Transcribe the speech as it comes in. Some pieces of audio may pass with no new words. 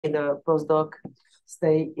a postdoc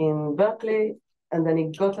stay in Berkeley, and then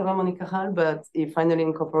he got a Ramon Cajal, but he finally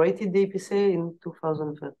incorporated the DIPC in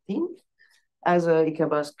 2013 as a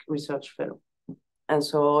ICABASC research fellow. And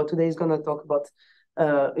so today he's going to talk about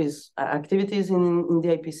his activities in the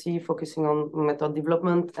DIPC, focusing on method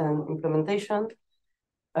development and implementation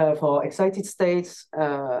for excited states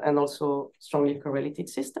and also strongly correlated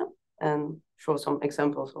system, and show some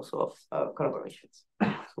examples also of collaborations.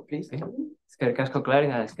 So please. Eskerrik asko,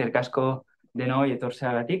 Claire, eskerrik asko denoi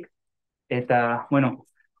etortzeagatik. Eta, bueno,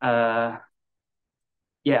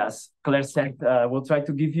 yes, Claire said, we'll try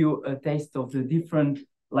to give you a taste of the different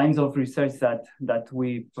lines of research that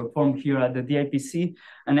we perform here at the DIPC,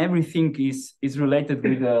 and everything is related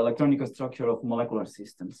with the electronic structure of molecular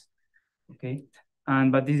systems. Okay,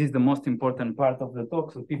 but this is the most important part of the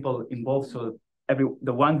talk. So people involved, so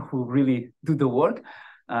the one who really do the work,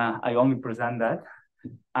 I only present that,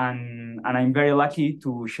 and I'm very lucky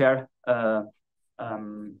to share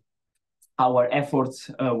our efforts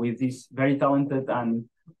with these very talented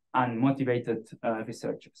and motivated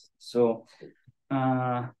researchers. So,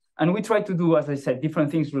 and we try to do, as I said, different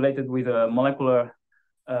things related with molecular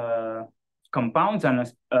compounds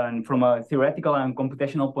and from a theoretical and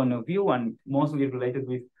computational point of view, and mostly related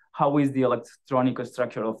with how is the electronic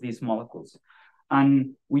structure of these molecules.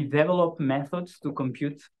 And we develop methods to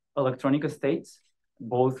compute electronic states,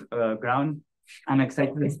 both ground and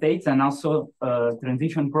excited states, and also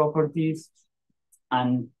transition properties,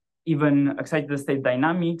 and even excited state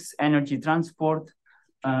dynamics, energy transport,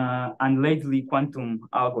 and lately quantum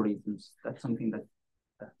algorithms. That's something that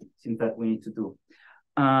seems that we need to do.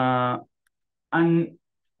 And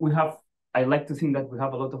we have, I like to think that we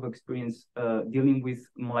have a lot of experience dealing with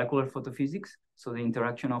molecular photophysics, so the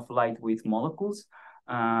interaction of light with molecules,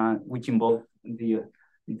 which involve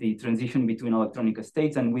the transition between electronic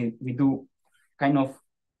states, and we do kind of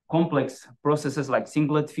complex processes like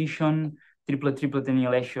singlet fission, triplet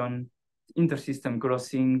annihilation, intersystem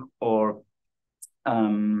crossing, or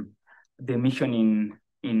the emission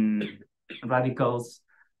in radicals,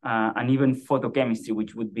 and even photochemistry,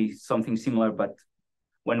 which would be something similar, but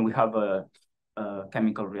when we have a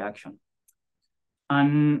chemical reaction.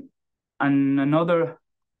 And another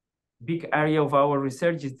big area of our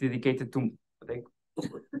research is dedicated to, like,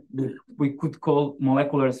 we could call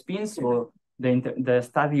molecular spins, or the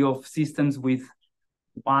study of systems with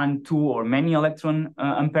 1, 2, or many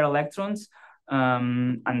ampere electrons,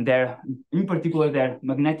 and in particular their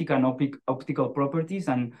magnetic and optical properties,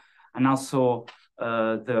 and also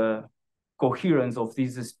the coherence of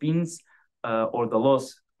these spins, or the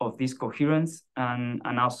loss of this coherence,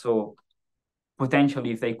 and also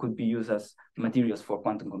potentially if they could be used as materials for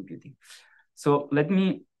quantum computing. So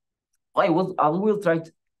I will try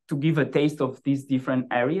to give a taste of these different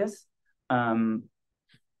areas.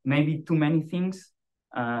 Maybe too many things.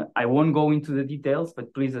 I won't go into the details,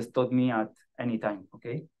 but please stop me at any time,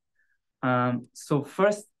 okay? So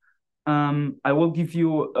first, I will give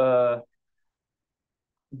you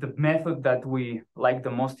the method that we like the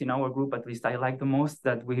most in our group, at least I like the most,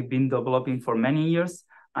 that we've been developing for many years,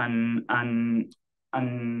 and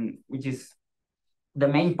which is the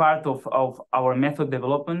main part of our method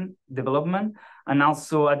development, and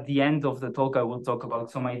also at the end of the talk, I will talk about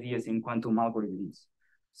some ideas in quantum algorithms.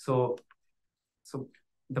 So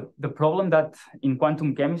the problem that in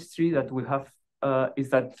quantum chemistry that we have is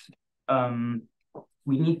that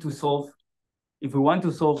we need to solve, if we want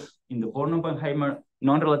to solve in the Born-Oppenheimer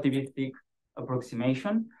non-relativistic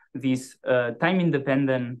approximation, this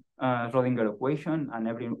time-independent Schrödinger equation, and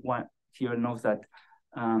everyone here knows that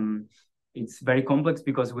it's very complex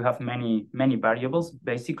because we have many variables,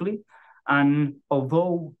 basically. And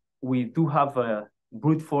although we do have a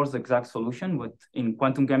brute force exact solution, what in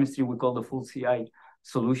quantum chemistry we call the full CI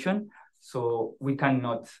solution, so we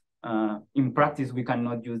cannot, in practice, we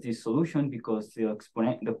cannot use this solution because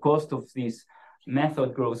the cost of this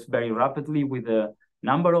method grows very rapidly with the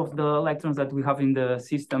number of the electrons that we have in the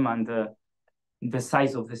system and the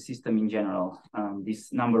size of the system in general,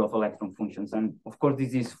 this number of electron functions. And of course,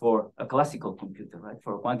 this is for a classical computer, right?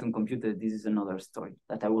 For a quantum computer, this is another story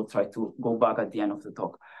that I will try to go back at the end of the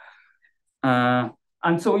talk.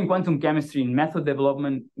 And so in quantum chemistry, in method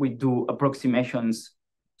development, we do approximations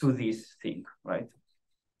to this thing, right?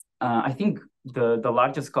 I think the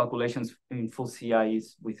largest calculations in full CI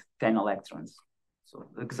is with 10 electrons. So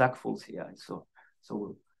the exact full CI. So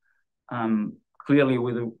clearly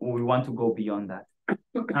we want to go beyond that.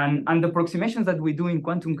 And the approximations that we do in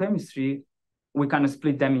quantum chemistry, we kind of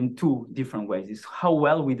split them in two different ways. It's how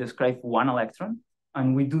well we describe one electron,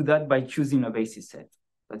 and we do that by choosing a basis set.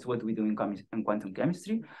 That's what we do in quantum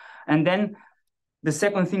chemistry. And then The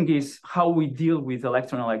second thing is how we deal with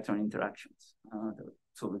electron-electron interactions.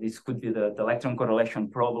 So this could be the electron correlation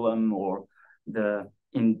problem, or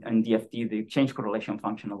in DFT, the exchange correlation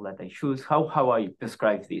function that I choose, how I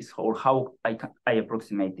describe this, or how I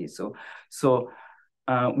approximate this. So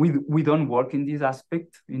we don't work in this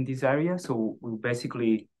aspect, in this area. So we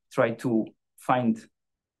basically try to find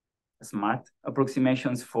smart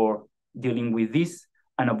approximations for dealing with this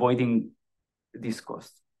and avoiding this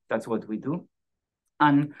cost. That's what we do.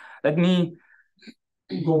 And let me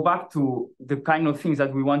go back to the kind of things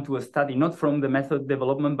that we want to study, not from the method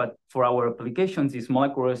development, but for our applications, is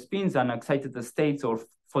molecular spins and excited states or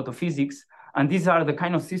photophysics. And these are the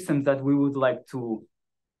kind of systems that we would like to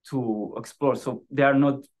explore. So they are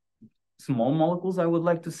not small molecules, I would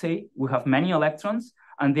like to say. We have many electrons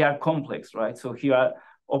and they are complex, right? So here are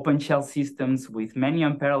open shell systems with many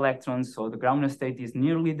ampere electrons. So the ground state is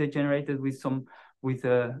nearly degenerated with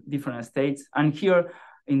different states. And here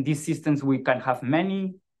in these systems, we can have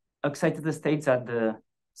many excited states at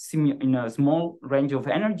in a small range of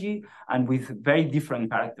energy and with very different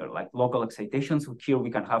character, like local excitations. So here we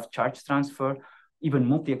can have charge transfer, even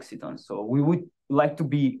multi-excitons. So we would like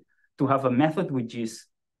to have a method which is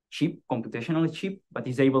cheap, computationally cheap, but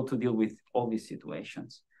is able to deal with all these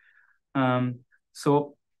situations.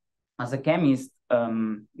 So as a chemist,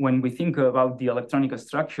 when we think about the electronic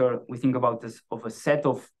structure, we think about this of a set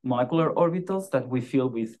of molecular orbitals that we fill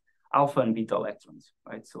with alpha and beta electrons,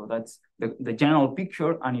 right? So that's the general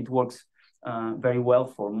picture, and it works very well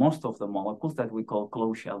for most of the molecules that we call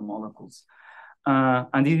closed shell molecules.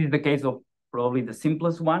 And this is the case of probably the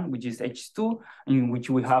simplest one, which is H2, in which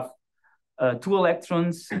we have 2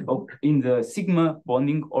 electrons in the sigma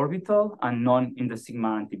bonding orbital and none in the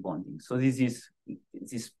sigma anti-bonding. So this is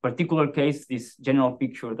this particular case, this general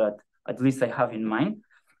picture that at least I have in mind.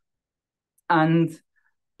 And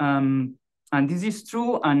this is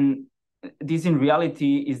true, and this in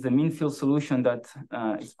reality is the mean field solution that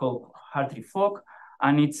is called Hartree-Fock,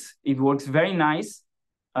 and it works very nice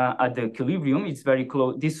at the equilibrium. It's very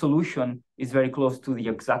close. This solution is very close to the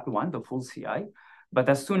exact one, the full CI. But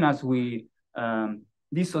as soon as we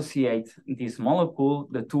dissociate this molecule,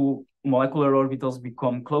 the 2 molecular orbitals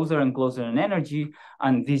become closer and closer in energy.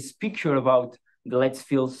 And this picture about let's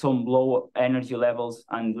fill some low energy levels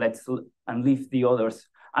and leave the others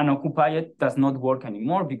unoccupied does not work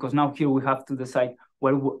anymore, because now here we have to decide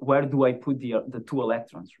where do I put the 2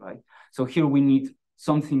 electrons, right? So here we need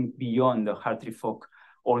something beyond the Hartree-Fock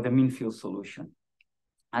or the mean field solution.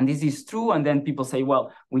 And this is true. And then people say,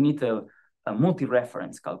 well, we need a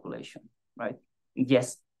multi-reference calculation, right?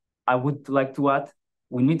 Yes, I would like to add,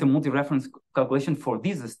 we need a multi-reference calculation for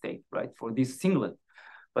this state, right? For this singlet.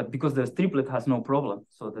 But because the triplet has no problem,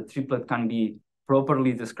 so the triplet can be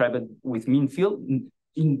properly described with mean field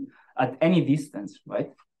at any distance,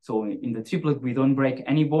 right? So in the triplet, we don't break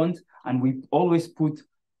any bond, and we always put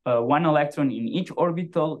 1 electron in each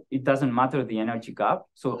orbital. It doesn't matter the energy gap,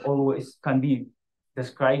 so always can be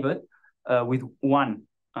described with 1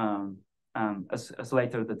 as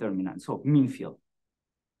later determinant, so mean field.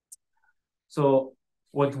 So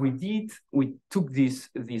what we did, we took this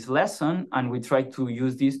lesson and we tried to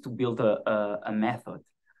use this to build a method.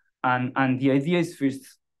 And the idea is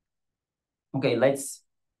first, okay, let's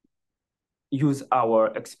use our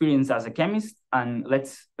experience as a chemist, and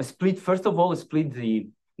let's first of all, split the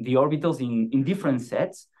orbitals in different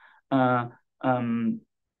sets,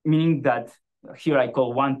 meaning that here I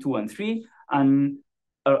call 1, 2, and 3, and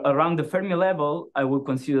around the Fermi level, I will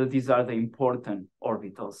consider these are the important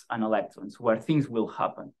orbitals and electrons where things will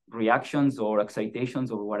happen, reactions or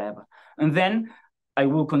excitations or whatever. And then I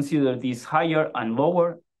will consider these higher and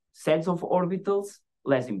lower sets of orbitals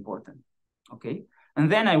less important, okay?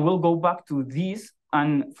 And then I will go back to this,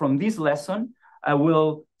 and from this lesson, I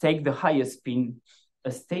will take the highest spin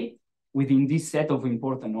state within this set of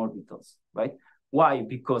important orbitals, right? Why?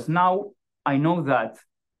 Because now I know that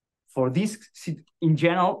for this, in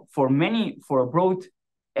general, for a broad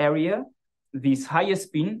area, this highest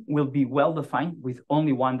spin will be well-defined with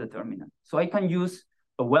only 1 determinant. So I can use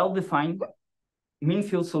a well-defined mean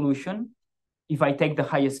field solution if I take the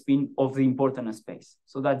highest spin of the important space.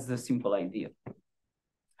 So that's the simple idea.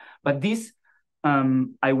 But this,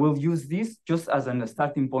 I will use this just as a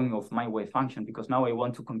starting point of my wave function, because now I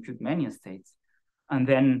want to compute many states. And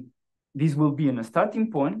then this will be a starting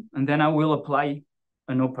point, and then I will apply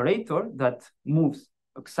an operator that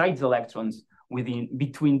excites electrons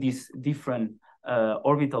between these different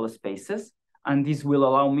orbital spaces, and this will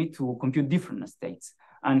allow me to compute different states.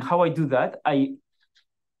 And how I do that, I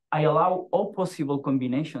allow all possible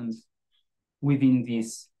combinations within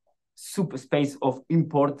this subspace of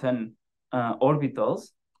important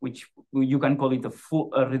orbitals, which you can call it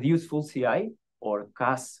a reduced full CI, or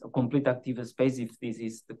CAS, a complete active space, if this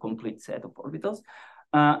is the complete set of orbitals.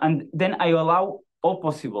 And then I allow all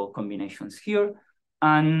possible combinations here.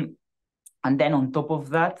 And then on top of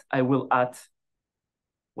that, I will add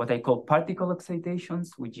what I call particle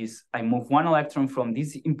excitations, which is I move one electron from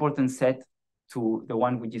this important set to the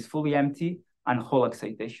one which is fully empty, and Hall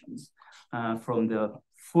excitations from the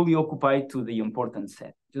fully occupied to the important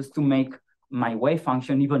set, just to make my wave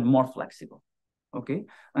function even more flexible, okay?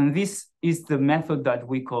 And this is the method that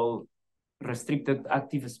we call restricted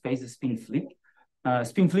active space spin flip.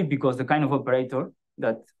 Spin flip because the kind of operator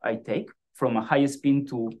that I take from a high spin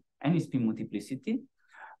to any spin multiplicity,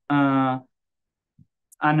 and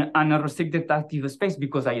a restricted active space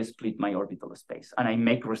because I split my orbital space and I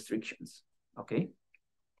make restrictions, okay?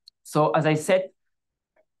 So as I said,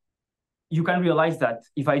 you can realize that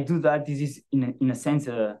if I do that, this is in a sense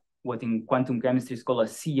what in quantum chemistry is called a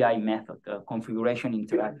CI method, a configuration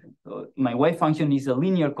interaction. So my wave function is a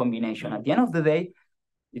linear combination. At the end of the day,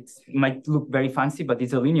 it might look very fancy, but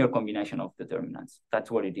it's a linear combination of determinants.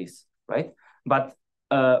 That's what it is, right? But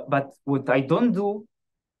what I don't do,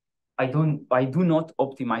 I do not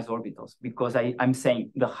optimize orbitals, because I'm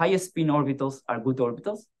saying the highest spin orbitals are good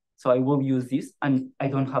orbitals. So I will use this, and I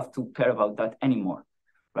don't have to care about that anymore,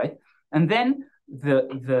 right? And then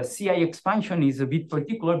the CI expansion is a bit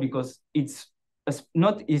particular because it's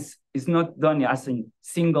not done as in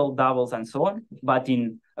single, doubles, and so on, but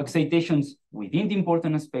in excitations within the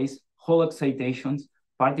important space, Hall excitations,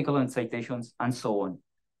 particle excitations, and so on,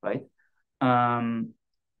 right?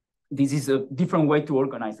 This is a different way to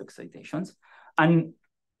organize excitations. And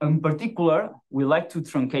in particular, we like to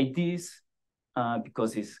truncate this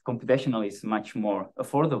because it's computationally is much more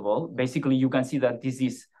affordable. Basically, you can see that this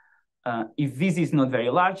is, if this is not very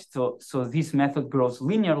large, so this method grows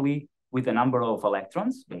linearly with the number of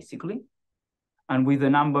electrons, basically, and with the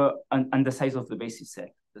number and the size of the basis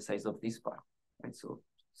set, the size of this part, right? So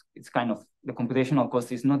it's kind of, the computational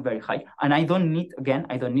cost is not very high. And I don't need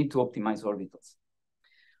to optimize orbitals.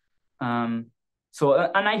 And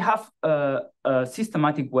I have a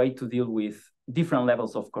systematic way to deal with different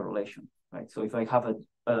levels of correlation, right? So if I have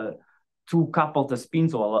two coupled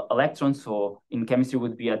spins or electrons, so in chemistry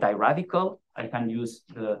would be a diradical, I can use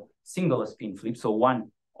the single spin flip. So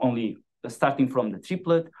one only starting from the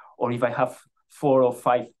triplet, or if I have 4 or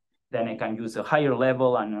 5, then I can use a higher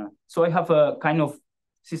level. And so I have a kind of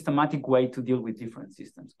systematic way to deal with different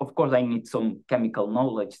systems. Of course, I need some chemical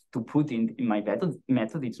knowledge to put in my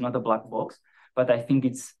method. It's not a black box, but I think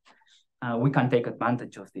it's we can take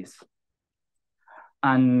advantage of this.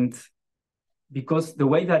 And because the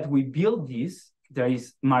way that we build this, there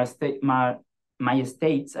is my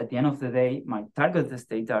states, at the end of the day, my target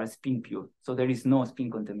states are spin pure. So there is no spin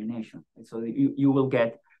contamination. So you will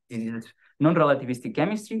get, this is non-relativistic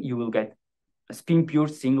chemistry, you will get spin pure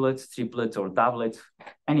singlets, triplets, or doublets,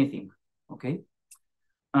 anything, okay?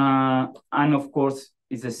 And of course,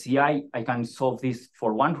 it's a CI. I can solve this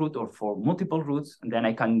for one root or for multiple roots, and then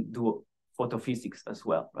I can do photophysics as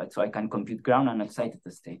well, right? So I can compute ground and excited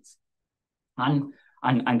states and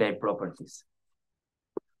their properties.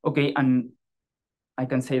 Okay, and I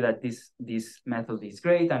can say that this method is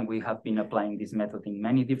great, and we have been applying this method in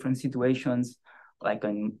many different situations, like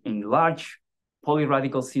in large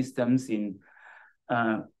polyradical systems,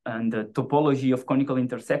 and the topology of conical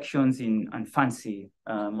intersections and fancy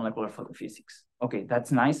molecular photophysics. Okay,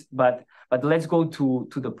 that's nice, but let's go to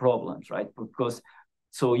the problems, right? Because,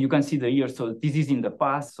 so you can see the year, so this is in the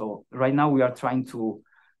past, so right now we are trying to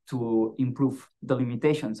improve the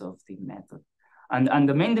limitations of the method. And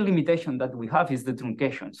the main limitation that we have is the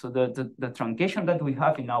truncation. So the truncation that we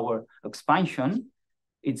have in our expansion,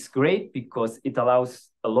 it's great because it allows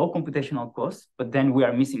a low computational cost, but then we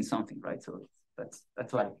are missing something, right? So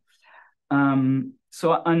that's why.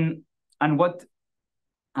 So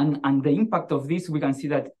the impact of this, we can see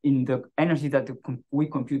that in the energy that we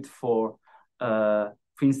compute for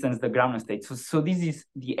instance, the ground state. So this is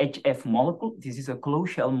the HF molecule. This is a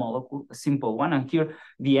closed shell molecule, a simple one. And here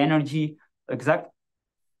the energy, the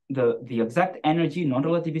exact energy,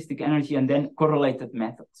 non-relativistic energy, and then correlated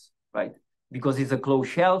methods, right? Because it's a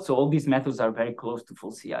closed shell, so all these methods are very close to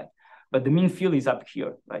full CI. But the mean field is up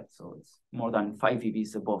here, right? So it's more than 5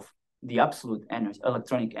 eVs above the absolute energy,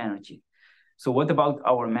 electronic energy. So what about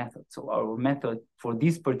our method? So our method for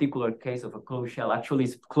this particular case of a closed shell actually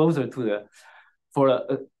is closer to the,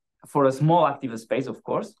 for a small active space, of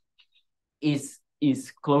course, is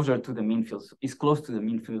closer to the mean field, is close to the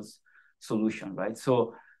mean field solution, right?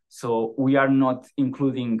 So we are not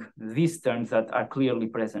including these terms that are clearly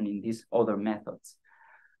present in these other methods.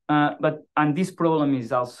 And this problem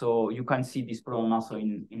is also, you can see this problem also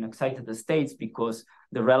in excited states, because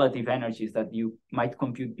the relative energies that you might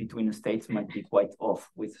compute between the states might be quite off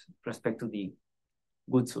with respect to the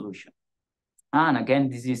good solution. And again,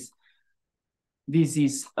 this is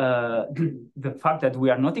the fact that we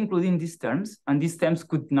are not including these terms, and these terms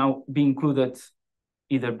could now be included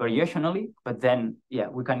either variationally, but then, yeah,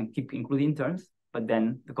 we can keep including terms, but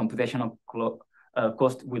then the computational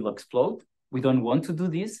cost will explode. We don't want to do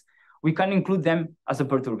this. We can include them as a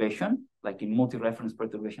perturbation, like in multi-reference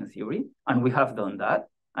perturbation theory, and we have done that,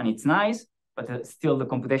 and it's nice, but still the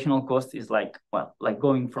computational cost is like, well, like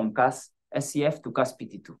going from CAS SCF to CAS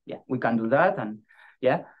PT2. Yeah, we can do that, and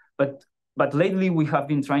yeah, but lately we have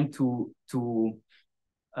been trying to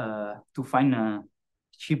find a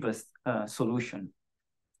cheapest solution,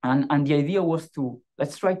 and the idea was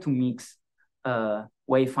let's try to mix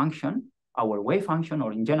wave function, our wave function,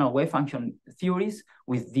 or in general wave function theories,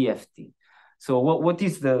 with DFT. So what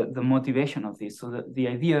is the motivation of this? So the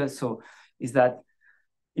idea is that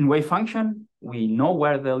in wave function, we know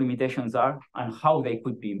where the limitations are and how they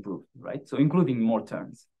could be improved, right? So including more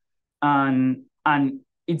terms. And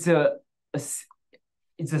it's a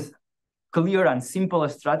clear and simple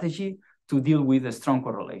strategy to deal with a strong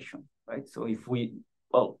correlation, right? So if we,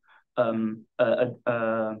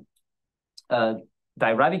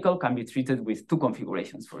 diradical can be treated with two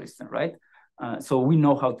configurations, for instance, right? So we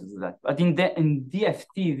know how to do that. But in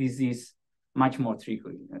DFT, this is much more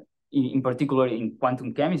tricky. In particular, in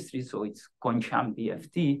quantum chemistry, so it's Concham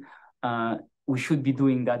DFT, we should be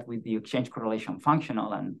doing that with the exchange correlation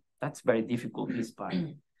functional, and that's very difficult, this part,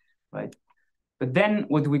 right? But then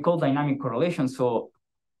what we call dynamic correlation, so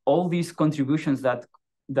all these contributions that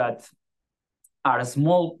are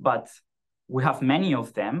small, but we have many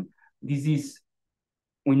of them,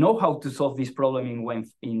 we know how to solve this problem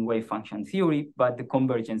in wave function theory, but the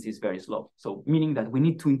convergence is very slow. So meaning that we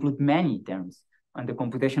need to include many terms, and the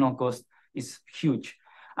computational cost is huge.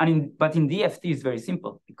 But in DFT, it's very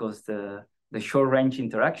simple, because the short range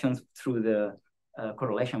interactions through the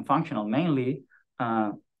correlation functional mainly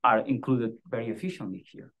are included very efficiently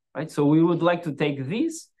here, right? So we would like to take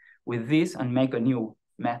this with this and make a new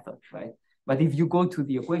method, right? But if you go to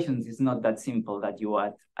the equations, it's not that simple that you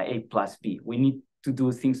add A plus B. We need to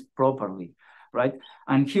do things properly, right?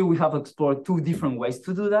 And here we have explored two different ways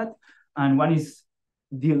to do that. And one is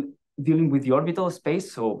dealing with the orbital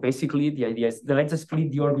space. So basically the idea is let's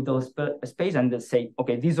split the orbital space and let's say,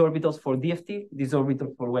 okay, these orbitals for DFT, these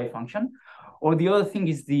orbitals for wave function. Or the other thing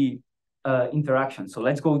is the interaction. So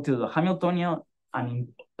let's go to the Hamiltonian and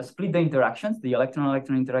split the interactions, the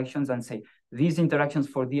electron-electron interactions, and say these interactions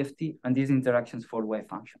for DFT and these interactions for wave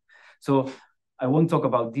function. So I won't talk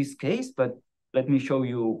about this case, but let me show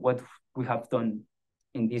you what we have done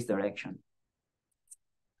in this direction.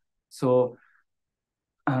 So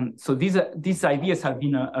these ideas have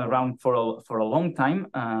been around for a long time,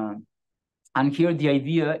 and here the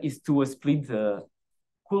idea is to split the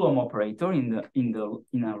Coulomb operator in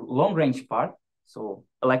a long range part, so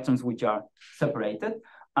electrons which are separated,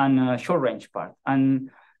 and a short range part. And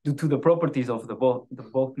due to the properties of the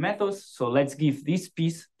both methods, so let's give this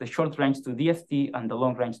piece the short range to DFT and the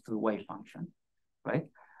long range to the wave function, right?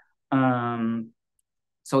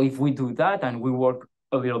 So if we do that and we work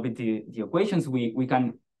a little bit the equations, we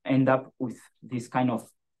can end up with this kind of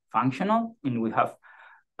functional, and we have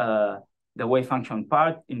the wave function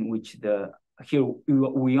part in which here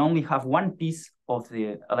we only have one piece of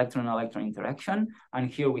the electron-electron interaction, and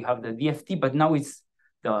here we have the DFT, but now it's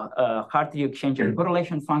the Hartree exchange and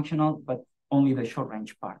correlation functional, but only the short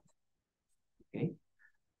range part. Okay.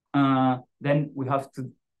 Then we have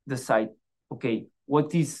to decide, okay,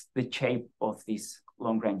 what is the shape of this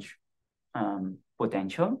long range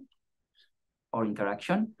potential or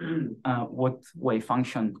interaction? What wave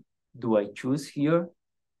function do I choose here?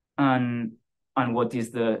 And what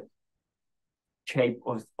is the shape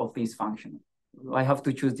of this function? I have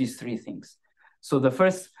to choose these three things. So the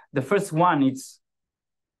first one, it's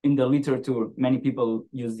in the literature, many people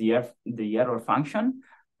use the error function,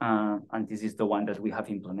 and this is the one that we have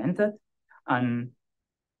implemented. And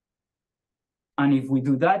if we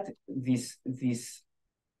do that, this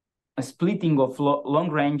splitting of long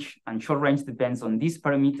range and short range depends on this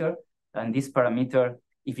parameter, and this parameter,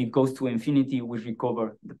 if it goes to infinity, we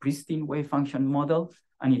recover the pristine wave function model,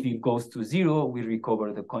 and if it goes to zero, we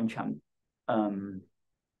recover the Concham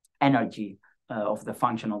energy of the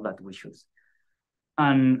functional that we choose.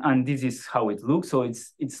 And this is how it looks. So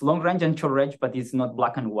it's long range and short range, but it's not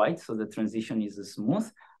black and white. So the transition is smooth.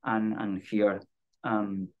 And here,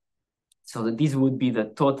 so that this would be the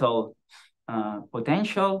total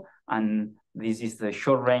potential. And this is the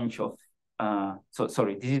short range of, this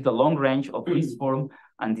is the long range of this form,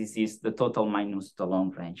 and this is the total minus the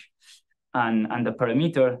long range. And the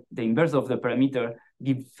parameter, the inverse of the parameter,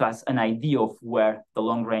 gives us an idea of where the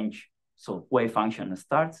long range, so wave function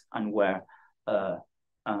starts and where the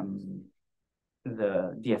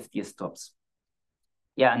DFT stops.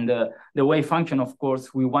 Yeah, and the wave function, of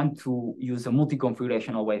course, we want to use a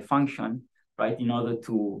multi-configurational wave function, right, in order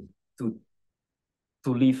to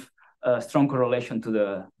leave a strong correlation to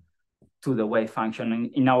the wave function. And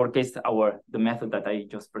in our case, the method that I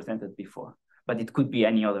just presented before, but it could be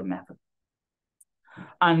any other method.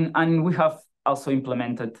 And we have also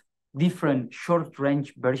implemented different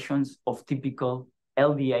short-range versions of typical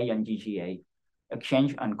LDA and GGA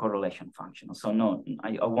exchange and correlation functions. So no,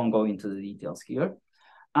 I won't go into the details here.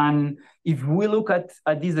 And if we look at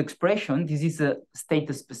this expression, this is a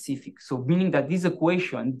state specific. So meaning that this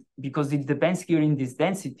equation, because it depends here in this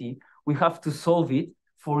density, we have to solve it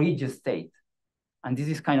for each state. And this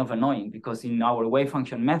is kind of annoying because in our wave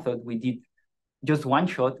function method, we did just one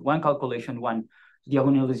shot, one calculation, one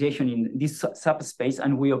diagonalization in this subspace,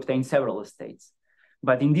 and we obtain several states.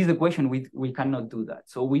 But in this equation, we cannot do that.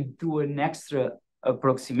 So we do an extra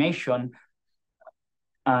approximation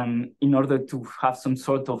in order to have some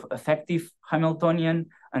sort of effective Hamiltonian.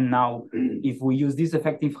 And now, if we use this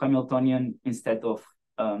effective Hamiltonian instead of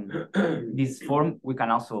this form, we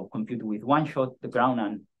can also compute with one shot the ground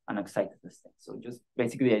and excited state. So just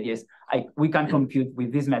basically the idea is we can compute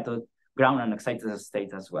with this method ground and excited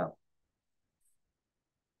state as well.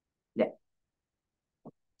 Yeah.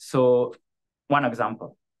 So one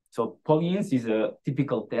example. So polyins is a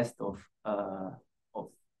typical test of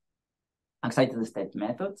excited state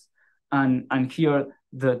methods. And here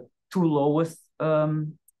the two lowest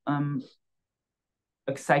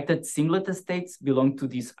excited singlet states belong to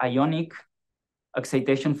this ionic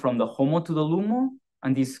excitation from the HOMO to the LUMO,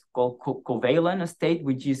 and this called covalent state,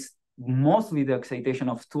 which is mostly the excitation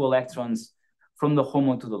of two electrons from the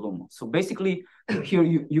HOMO to the LUMO. So basically, here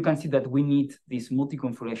you can see that we need this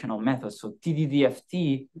multi-configurational method. So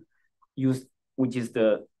TDDFT used, which is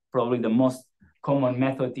probably the most common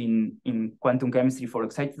method in quantum chemistry for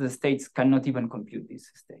excited states, cannot even compute this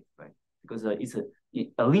state, right? Because it's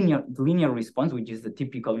a linear response, which is the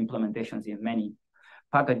typical implementations in many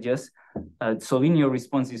packages. So linear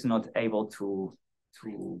response is not able to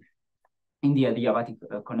in the adiabatic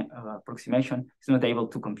approximation, is not able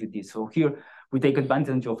to compute this. So here we take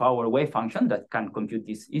advantage of our wave function that can compute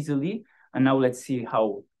this easily. And now let's see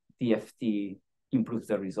how DFT improves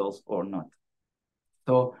the results or not.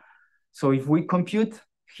 So if we compute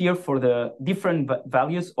here for the different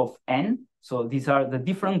values of N, so these are the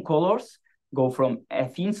different colors, go from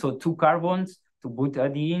ethene, so 2 carbons, to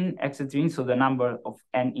butadiene, etc. So the number of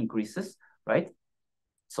N increases, right?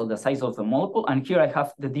 So the size of the molecule, and here I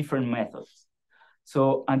have the different methods.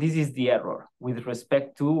 So, and this is the error with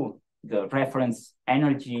respect to the reference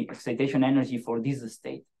energy, excitation energy for this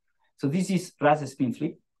state. So this is Raz spin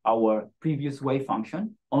flip, our previous wave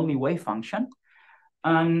function, only wave function.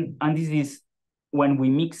 And this is when we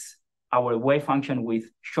mix our wave function with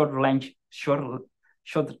short range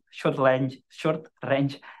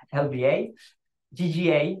LBA,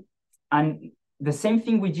 GGA, and the same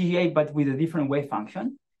thing with GGA, but with a different wave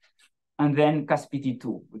function. And then CASPT2,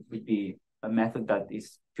 which would be a method that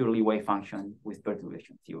is purely wave function with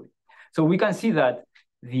perturbation theory. So we can see that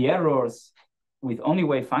the errors with only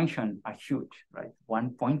wave function are huge, right?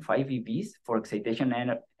 1.5 EVs for excitation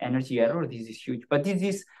energy error, this is huge. But this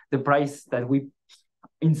is the price that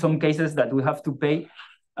in some cases, that we have to pay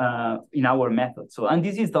in our method. So, and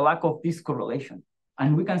this is the lack of this correlation.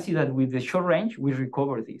 And we can see that with the short range, we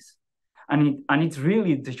recover this. And it's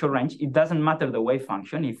really the short range. It doesn't matter the wave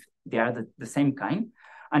function if they are the same kind.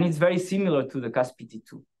 And it's very similar to the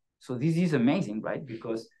CASPT2. So this is amazing, right?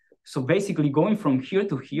 Because, so basically going from here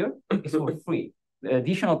to here is for free. The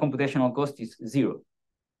additional computational cost is 0.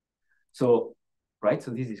 So, right,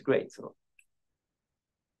 so this is great. So,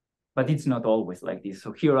 but it's not always like this.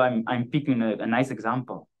 So here I'm picking a nice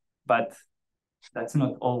example, but that's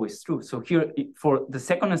not always true. So here for the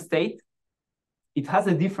second state, it has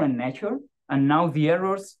a different nature, and now the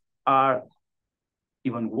errors are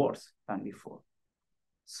even worse than before.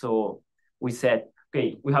 So we said,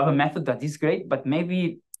 okay, we have a method that is great, but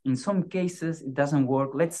maybe in some cases it doesn't work.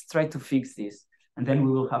 Let's try to fix this, and then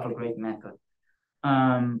we will have a great method.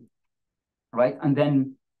 Right? And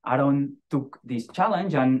then Aaron took this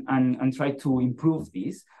challenge and tried to improve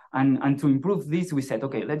this. And to improve this, we said,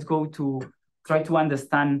 okay, let's go to try to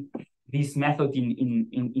understand this method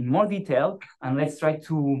in more detail, and let's try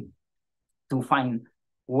to find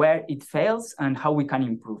where it fails and how we can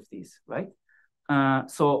improve this, right?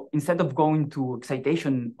 So instead of going to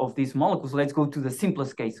excitation of these molecules, let's go to the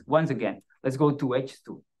simplest case. Once again, let's go to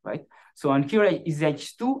H2, right? So and here is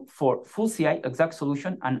H2 for full CI, exact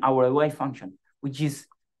solution, and our wave function, which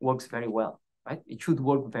works very well, right? It should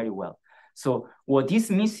work very well. So what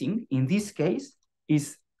is missing in this case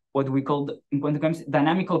is what we call in quantum mechanics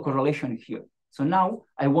dynamical correlation here. So now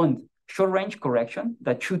I want short range correction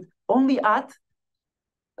that should only add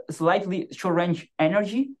slightly short range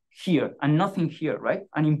energy here and nothing here, right?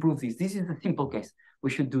 And improve this. This is a simple case. We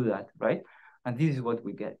should do that, right? And this is what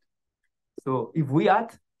we get. So if we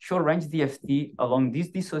add short range DFT along this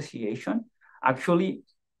dissociation, actually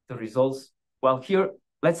the results, well, here,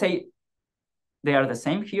 let's say they are the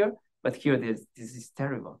same here, but here this is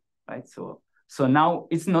terrible, right? So now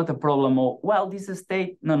it's not a problem of, well, this is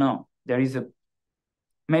state. No, there is a,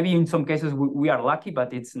 maybe in some cases we are lucky,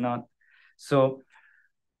 but it's not. So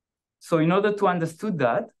in order to understand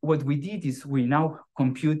that, what we did is we now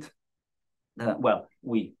compute,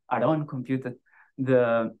 Aaron computed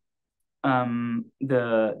the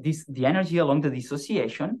energy along the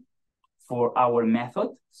dissociation for our method.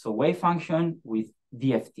 So wave function with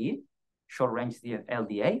DFT, short range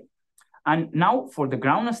LDA. And now for the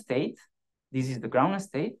ground state, this is the ground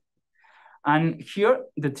state. And here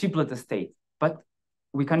the triplet state, but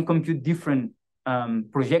we can compute different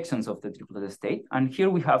projections of the triplet state. And here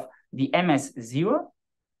we have the MS0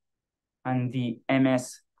 and the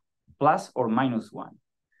MS plus or minus 1.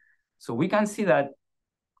 So we can see that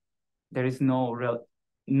there is no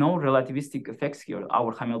relativistic effects here.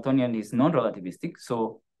 Our Hamiltonian is non-relativistic,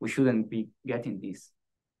 so we shouldn't be getting this.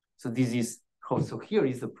 So this is, so here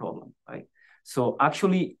is the problem, right? So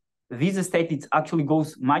actually, this state, it actually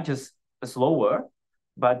goes much slower,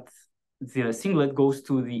 but the singlet goes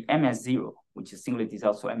to the MS0, which is singlet is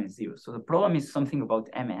also MS0. So the problem is something about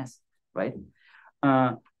MS, right?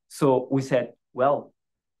 So we said, well,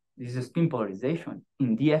 this is a spin polarization.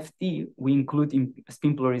 In DFT, we include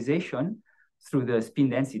spin polarization through the spin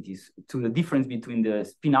densities, to the difference between the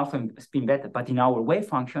spin alpha and spin beta. But in our wave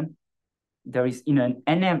function, there is in an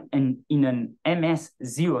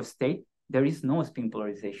MS0 state, there is no spin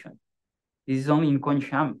polarization. This is only in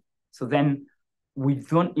Kohn-Sham. So then we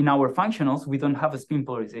don't, in our functionals, we don't have a spin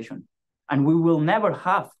polarization. And we will never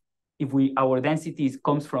have if our density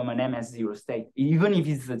comes from an MS0 state, even if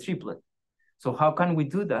it's a triplet. So how can we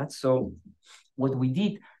do that? So what we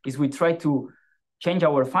did is we tried to change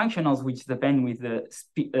our functionals, which depend with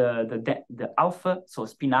the alpha, so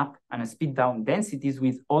spin up and spin down densities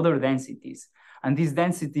with other densities. And these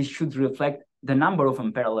densities should reflect the number of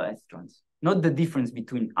unparalleled electrons, not the difference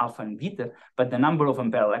between alpha and beta, but the number of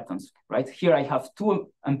unparalleled electrons, right? Here I have 2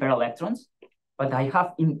 unparalleled electrons, but I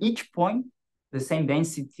have in each point the same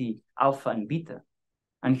density alpha and beta.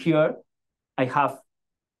 And here I have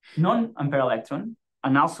non-unparalleled electron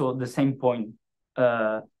and also the same point,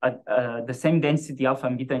 the same density alpha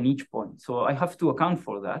and beta in each point. So I have to account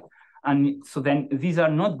for that. And so then these are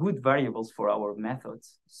not good variables for our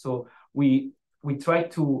methods. So we try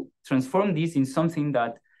to transform this in something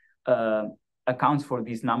that accounts for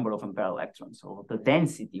this number of unparalleled electrons, or the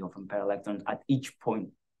density of unparalleled electrons at each point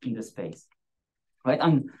in the space, right?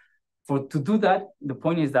 And to do that, the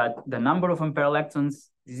point is that the number of unparalleled electrons,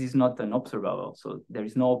 this is not an observable, so there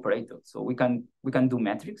is no operator. So we can do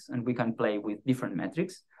metrics, and we can play with different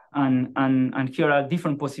metrics, and here are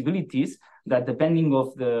different possibilities that, depending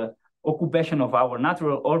of the occupation of our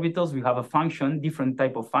natural orbitals, we have a function, different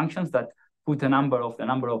type of functions that put a number of the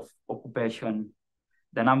number of occupation,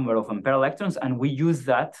 the number of unparalleled electrons, and we use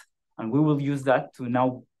that, and we will use that to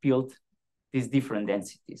now build these different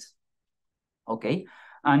densities. Okay,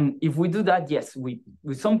 and if we do that, yes, we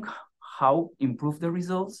somehow improve the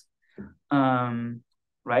results,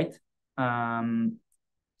 right?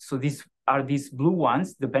 So these are these blue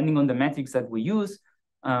ones, depending on the metrics that we use.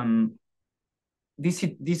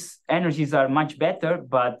 These energies are much better,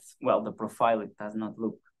 but well, the profile, it does not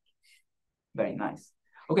look very nice.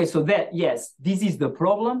 Okay, so that, yes, this is the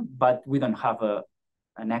problem, but we don't have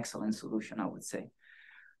an excellent solution, I would say.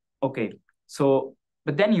 Okay, so,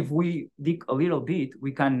 but then if we dig a little bit,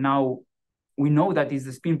 we know that is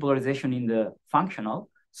the spin polarization in the functional.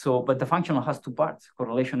 So, but the functional has 2 parts,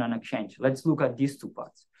 correlation and exchange. Let's look at these 2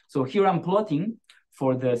 parts. So here I'm plotting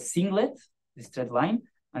for the singlet, the straight line,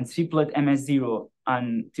 and triplet MS0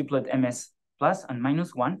 and triplet MS plus and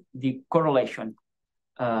minus 1, the correlation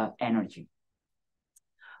energy.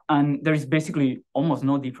 And there is basically almost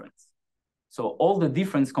no difference. So all the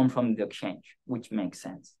difference comes from the exchange, which makes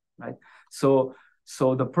sense, right? So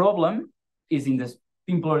the problem is in the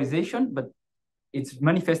spin polarization, but it's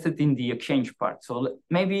manifested in the exchange part. So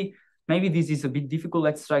maybe maybe this is a bit difficult.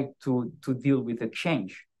 Let's try to deal with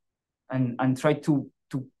exchange and try to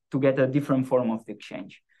get a different form of the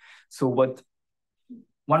exchange. So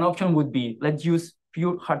one option would be, let's use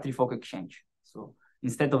pure Hartree-Fock exchange. So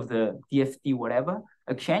instead of the DFT whatever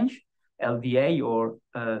exchange, LDA or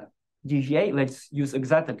GGA, let's use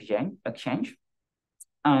exact exchange.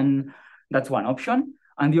 And that's one option.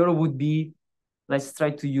 And the other would be, let's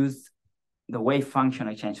try to use the wave function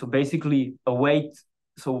exchange. So basically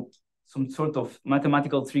some sort of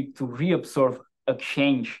mathematical trick to reabsorb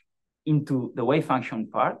exchange into the wave function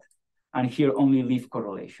part, and here only leave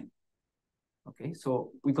correlation. Okay,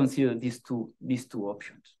 so we consider these two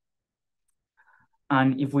options.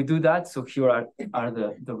 And if we do that, so here are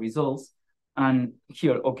the results. And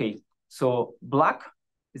here, okay, so black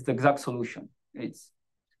is the exact solution. It's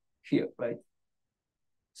here, right?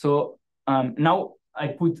 So now I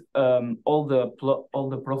put all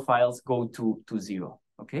the profiles go to 0.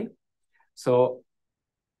 Okay, so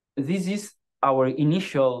this is our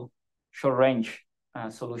initial short range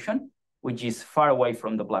solution, which is far away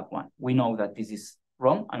from the black one. We know that this is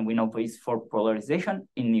wrong, and we know it's for polarization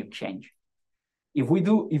in the exchange. If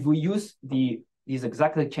we use this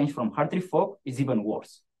exact exchange from Hartree-Fock, it's even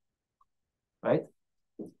worse, right?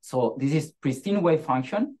 So this is pristine wave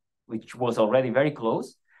function, which was already very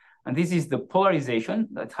close. And this is the polarization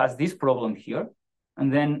that has this problem here.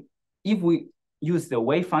 And then if we use the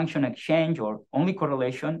wave function exchange or only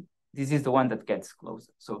correlation, this is the one that gets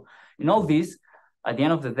closer. So in all this, at the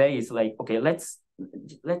end of the day, it's like, okay, let's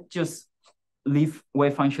just leave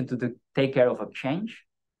wave function to take care of exchange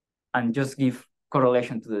and just give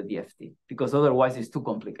correlation to the DFT, because otherwise it's too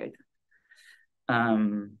complicated.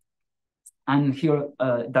 And here,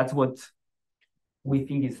 that's what we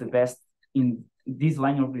think is the best in this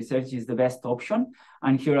line of research, is the best option.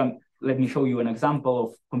 And here, let me show you an example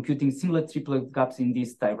of computing singlet triplet gaps in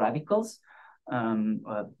these tie radicals,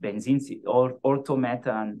 benzene, ortho,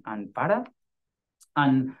 meta, and para.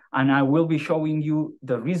 And I will be showing you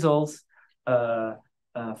the results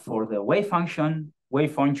for the wave function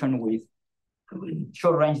with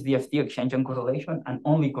short range DFT exchange and correlation, and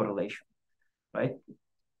only correlation, right?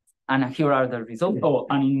 And here are the results. Oh,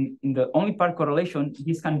 and in the only part correlation,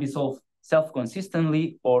 this can be solved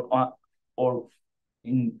self-consistently or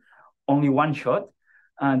in only one shot.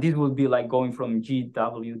 And this would be like going from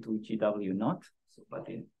GW to GW naught. So, but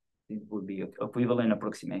it would be equivalent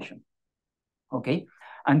approximation. Okay,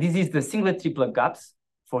 and this is the singlet triplet gaps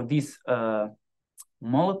for these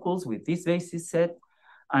molecules with this basis set.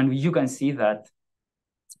 And you can see that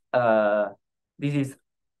this is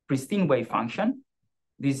pristine wave function.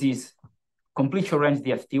 This is complete short range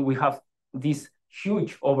DFT. We have this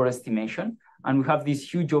huge overestimation, and we have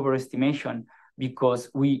this huge overestimation because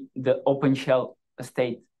the open shell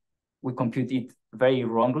state, we compute it very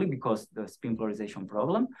wrongly because the spin polarization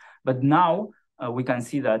problem. But now we can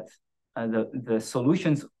see that the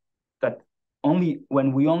solutions that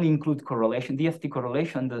when we only include correlation, DFT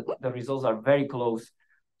correlation, the results are very close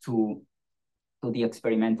to the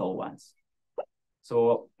experimental ones.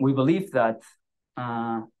 So we believe that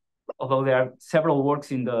although there are several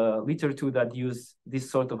works in the literature that use this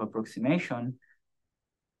sort of approximation,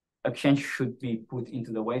 exchange should be put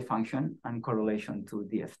into the wave function and correlation to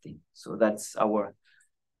DFT. So that's our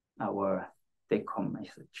take-home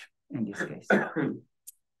message in this case.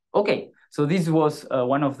 Okay, so this was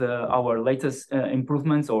one of our latest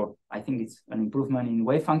improvements, or I think it's an improvement in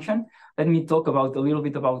wave function. Let me talk a little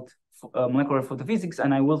bit about molecular photophysics,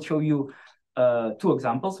 and I will show you two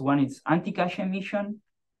examples. One is anti-cache emission.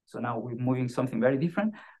 So now we're moving something very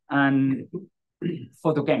different, and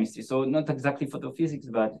photochemistry. So not exactly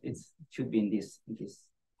photophysics, but it should be in this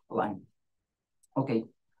line. Okay,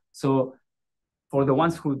 so for the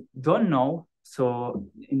ones who don't know, so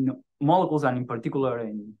in molecules, and in particular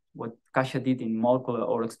in what Kasia did in molecular,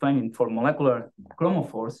 or explaining for molecular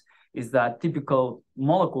chromophores, is that typical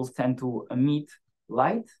molecules tend to emit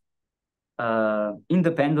light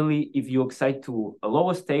independently if you excite to a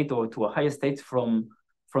lower state or to a higher state from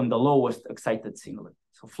the lowest excited singlet.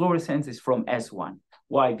 So fluorescence is from S1.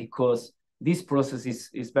 Why? Because this process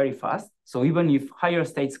is very fast. So even if higher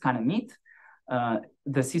states can emit,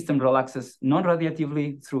 the system relaxes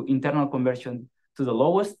non-radiatively through internal conversion to the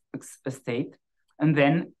lowest state, and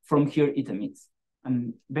then from here it emits.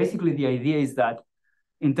 And basically the idea is that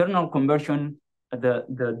internal conversion,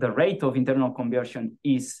 the rate of internal conversion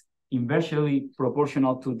is inversely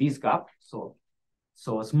proportional to this gap. So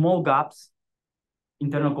small gaps,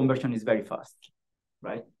 internal conversion is very fast,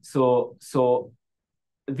 right? So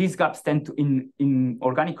these gaps tend to, in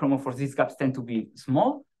organic chromophores, these gaps tend to be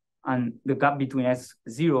small, and the gap between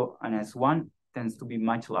S0 and S1 tends to be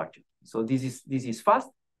much larger. So this is fast,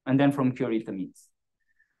 and then from here it emits.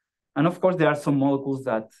 And of course, there are some molecules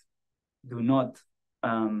that do not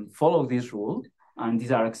follow this rule, and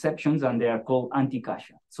these are exceptions, and they are called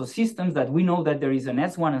anti-Kasha. So systems that we know that there is an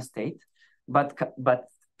S1 state, but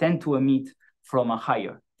tend to emit from a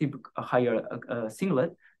higher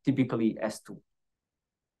singlet, typically S2.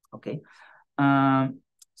 Okay, and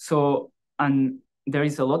there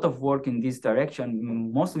is a lot of work in this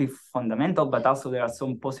direction, mostly fundamental, but also there are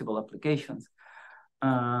some possible applications.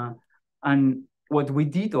 And what we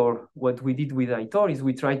did with Aitor is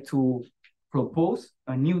we tried to propose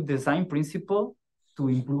a new design principle to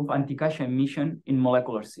improve anti-Kasha emission in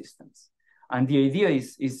molecular systems. And the idea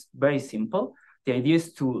is very simple. The idea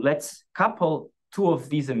is to let's couple two of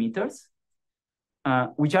these emitters,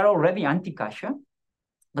 which are already anti-Kasha,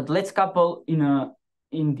 but let's couple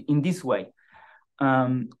in this way.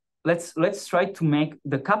 Let's try to make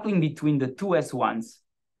the coupling between the two S1s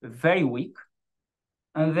very weak,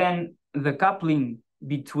 and then the coupling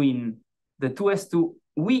between the two S2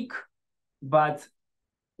 weak, but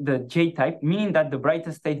the J-type, meaning that the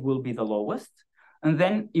brightest state will be the lowest. And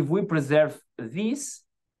then if we preserve this,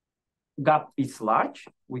 gap is large,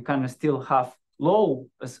 we can still have a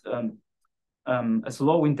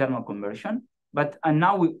slow internal conversion, and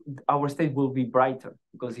now our state will be brighter,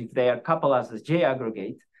 because if they are coupled as a J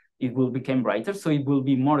aggregate, it will become brighter, so it will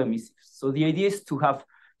be more emissive. So the idea is to have,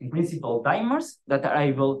 in principle, dimers that are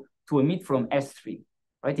able to emit from S3,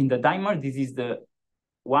 right? In the dimer, this is the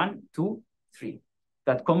 1, 2, 3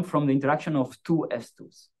 that come from the interaction of two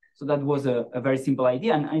S2s. So that was a very simple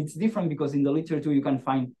idea, and it's different because in the literature you can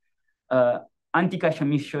find anti-Kasha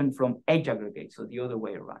emission from edge aggregates, so the other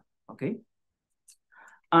way around, okay?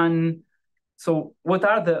 And so what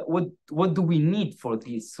do we need for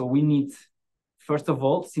this? So we need, first of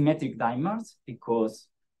all, symmetric dimers, because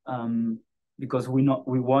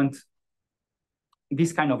we want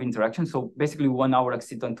this kind of interaction. So basically we want our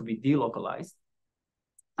exciton to be delocalized.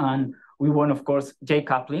 And we want, of course, J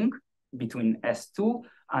coupling between S2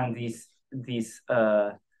 and this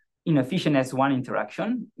inefficient S1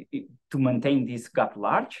 interaction to maintain this gap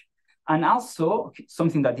large. And also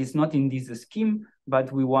something that is not in this scheme,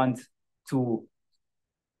 but we want to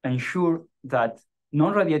ensure that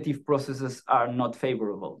non-radiative processes are not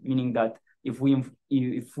favorable, meaning that if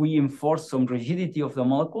we enforce some rigidity of the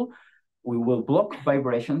molecule, we will block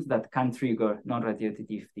vibrations that can trigger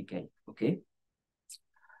non-radiative decay, okay?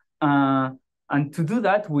 And to do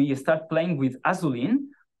that, we start playing with azulene,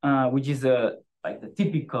 which is like the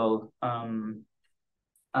typical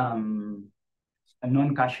a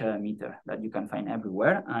non-Kasha emitter that you can find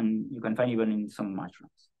everywhere, and you can find even in some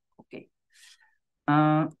mushrooms. Okay.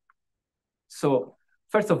 So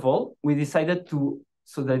first of all, we decided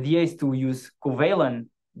so the idea is to use covalent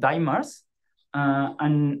dimers,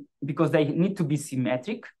 and because they need to be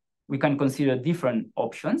symmetric, we can consider different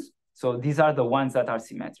options. So these are the ones that are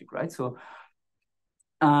symmetric, right? So,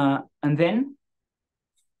 and then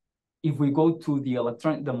if we go to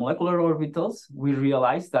the molecular orbitals, we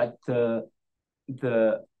realize that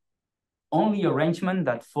the only arrangement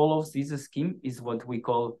that follows this scheme is what we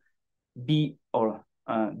call B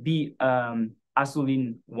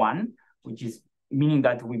azulene 1, which is meaning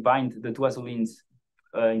that we bind the two azulenes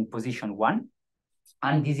in position 1.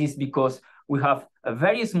 And this is because we have a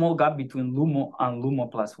very small gap between LUMO and LUMO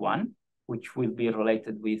plus 1, which will be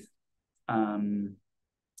related with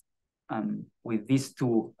these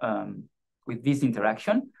two, with this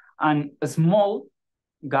interaction, and a small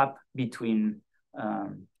gap between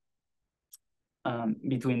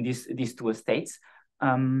these two states,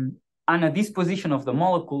 and a disposition of the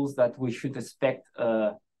molecules that we should expect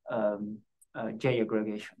J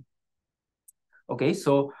aggregation. Okay,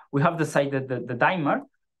 so we have decided the dimer,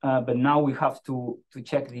 but now we have to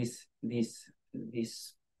check these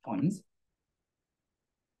points.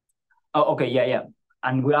 Oh, okay, yeah.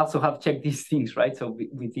 And we also have checked these things, right? So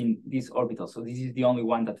within this orbital. So this is the only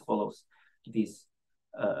one that follows this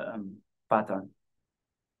pattern.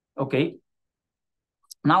 Okay.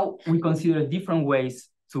 Now we consider different ways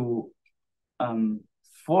to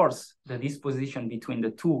force the disposition between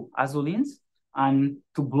the two azulenes and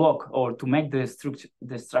to block or to make the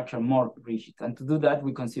structure more rigid. And to do that,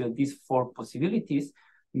 we consider these 4 possibilities,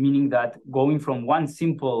 meaning that going from one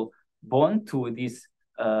simple bond to these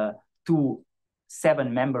 2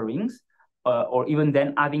 7-member rings, or even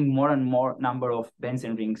then adding more and more number of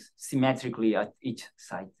benzene rings symmetrically at each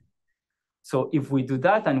side. So if we do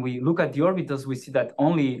that and we look at the orbitals, we see that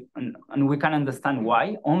only, and we can understand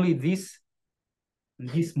why, only this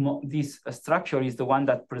structure is the one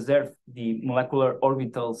that preserves the molecular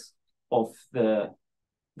orbitals of the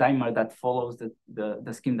dimer that follows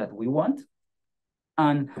the scheme that we want.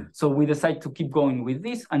 And so we decide to keep going with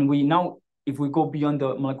this. And we now, if we go beyond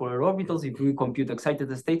the molecular orbitals, if we compute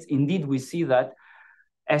excited states, indeed we see that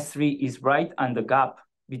S3 is right, and the gap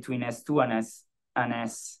between S2 and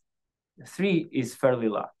S3 is fairly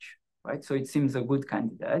large, right? So it seems a good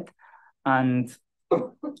candidate. And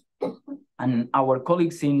our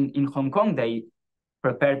colleagues in Hong Kong, they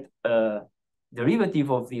prepared a derivative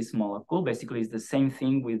of this molecule. Basically, it's the same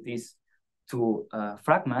thing with these two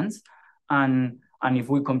fragments. And if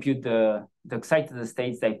we compute the excited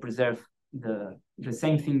states, they preserve the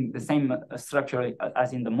same thing, the same structure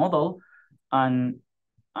as in the model. And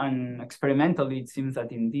experimentally, it seems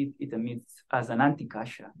that indeed it emits as an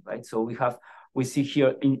anti-Kasha, right? So we see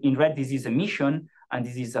here in red, this is emission, and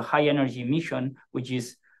this is a high energy emission, which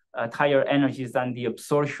is at higher energies than the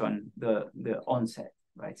absorption, the onset,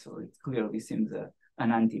 right? So it clearly seems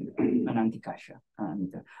an anti-Kasha.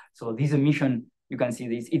 And so this emission, you can see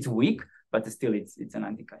this, it's weak, but still it's an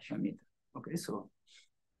anti-Kasha emitter. Okay, so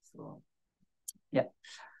yeah.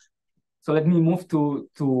 So let me move to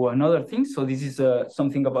another thing. So this is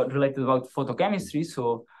something related about photochemistry.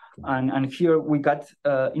 So and here we got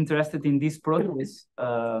interested in this process,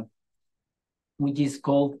 which is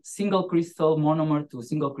called single crystal monomer to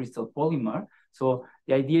single crystal polymer. So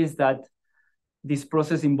the idea is that this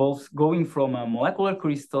process involves going from a molecular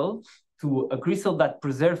crystal to a crystal that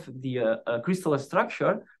preserves the crystal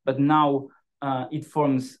structure, but now it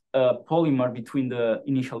forms a polymer between the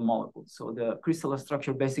initial molecules. So the crystal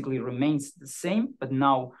structure basically remains the same, but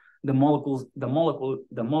now the molecules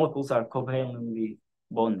are covalently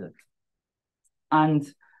bonded. And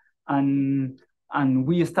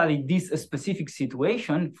we studied this specific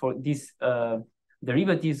situation for these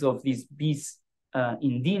derivatives of these B's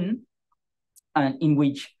in DIN, in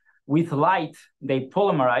which with light they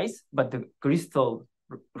polymerize, but the crystal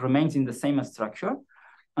remains in the same structure.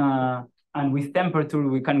 And with temperature,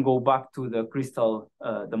 we can go back to the crystal,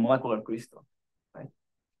 the molecular crystal, right?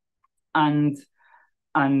 And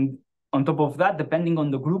on top of that, depending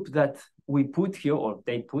on the group that we put here or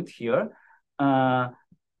they put here,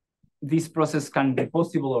 this process can be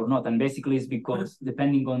possible or not. And basically it's because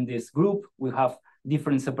depending on this group, we have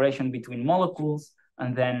different separation between molecules,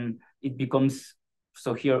 and then it becomes,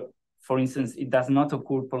 so here, for instance, it does not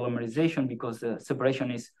occur polymerization because the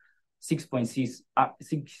separation is 6.6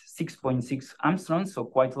 angstroms, so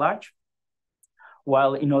quite large,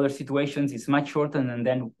 while in other situations it's much shorter, and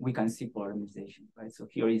then we can see polymerization, right? So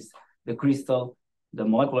here is the crystal, the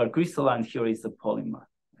molecular crystal, and here is the polymer.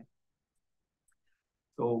 Right?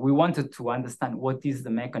 So we wanted to understand what is the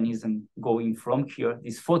mechanism going from here,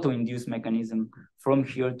 this photo-induced mechanism from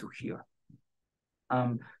here to here.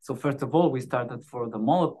 So first of all, we started for the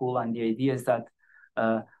molecule, and the idea is that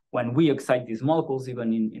when we excite these molecules,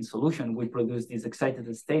 even in solution, we produce this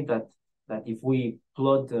excited state that if we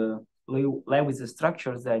plot the Lewis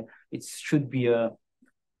structures, that it should be a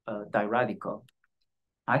diradical.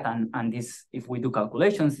 Right? And this, if we do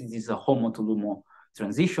calculations, this is a HOMO to LUMO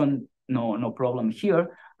transition, no problem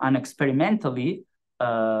here. And experimentally,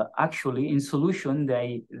 actually in solution,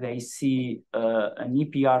 they see an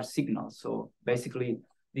EPR signal. So basically,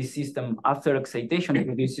 this system after excitation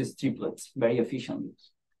produces triplets very efficiently,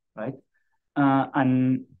 right?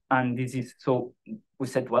 And this is, so we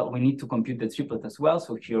said, well, we need to compute the triplet as well.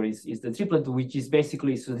 So here is the triplet, which is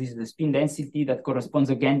basically, so this is the spin density that corresponds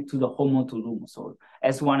again to the HOMO to LUMO. So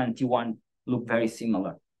S1 and T1 look very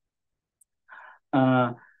similar.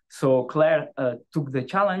 So Claire took the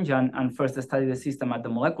challenge and first studied the system at the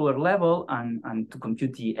molecular level and to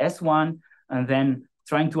compute the S1, and then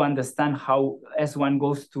trying to understand how S1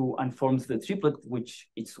 goes to and forms the triplet, which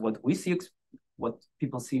is what we see, what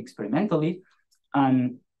people see experimentally.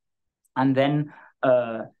 And then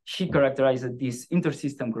she characterized this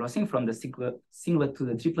intersystem crossing from the singlet to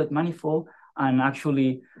the triplet manifold. And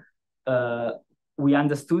actually, we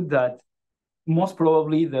understood that most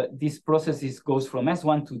probably this process goes from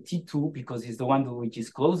S1 to T2 because it's the one which is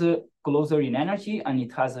closer in energy, and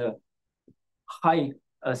it has a high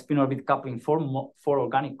spin orbit coupling for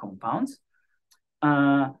organic compounds.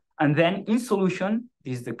 And then in solution,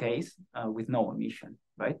 this is the case with no emission,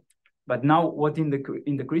 right? But now what in the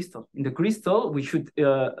crystal? In the crystal, we should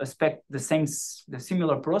expect the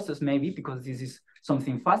similar process maybe because this is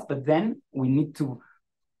something fast, but then we need to,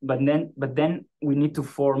 we need to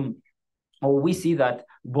form, or we see that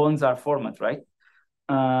bonds are formed, right?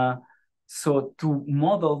 So to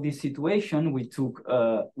model this situation, we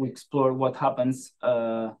explored what happens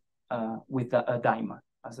with a dimer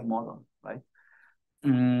as a model, right?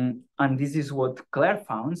 And this is what Claire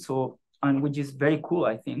found. So, and which is very cool,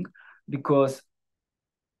 I think, because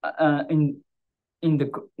in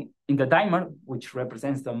the dimer, which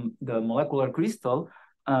represents the molecular crystal,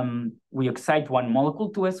 we excite one molecule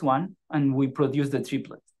to S1 and we produce the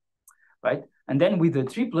triplet, right? And then with the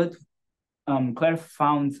triplet, Claire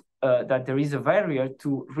found that there is a barrier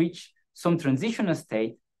to reach some transitional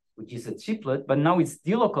state, which is a triplet, but now it's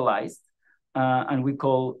delocalized, and we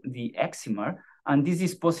call the excimer. And this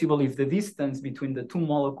is possible if the distance between the two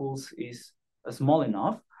molecules is small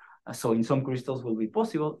enough. So in some crystals will be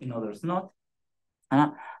possible, in others not.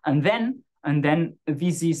 And then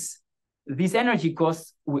this energy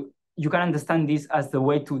cost, you can understand this as the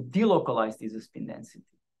way to delocalize this spin density,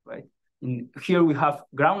 right? Here we have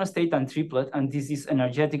ground state and triplet, and this is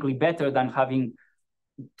energetically better than having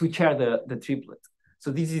to share the triplet.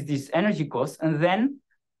 So this is this energy cost, and then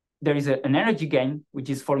there is an energy gain, which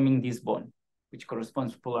is forming this bond, which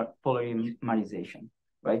corresponds to polymerization,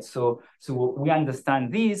 right? So we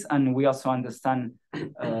understand this, and we also understand,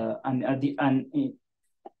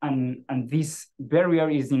 and this barrier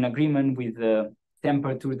is in agreement with the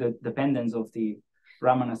temperature dependence of the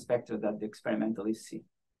Raman spectra that the experimentalists see.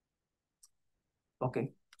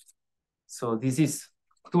 Okay, so this is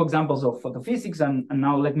two examples of photophysics, and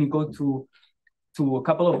now let me go to a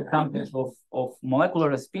couple of examples of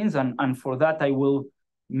molecular spins, and for that I will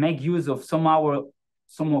make use of some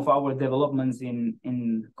of our developments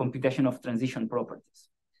in computation of transition properties.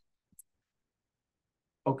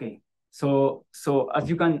 Okay, so as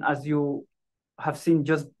you have seen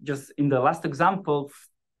just in the last example,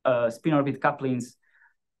 spin orbit couplings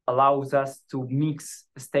allows us to mix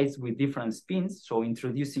states with different spins, so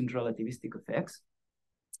introducing relativistic effects.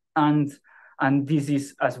 And this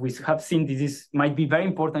is, as we have seen, might be very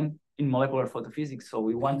important in molecular photophysics. So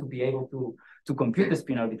we want to be able to compute the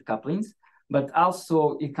spin orbit couplings, but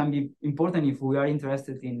also it can be important if we are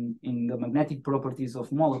interested in the magnetic properties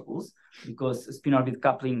of molecules, because spin orbit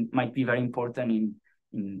coupling might be very important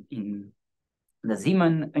in the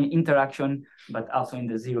Zeeman interaction, but also in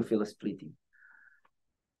the zero field splitting.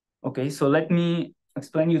 Okay, so let me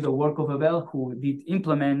explain you the work of Abel, who did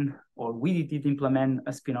implement, or we did implement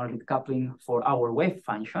a spin orbit coupling for our wave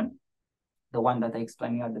function, the one that I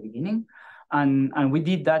explained at the beginning. And we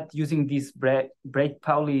did that using this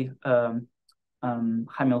Breit-Pauli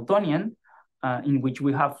Hamiltonian, in which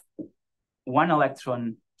we have one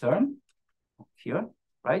electron term here,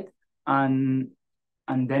 right? And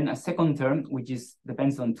then a second term, which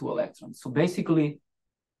depends on two electrons. So basically,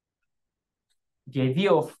 the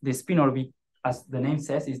idea of the spin orbit, as the name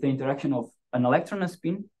says, is the interaction of an electron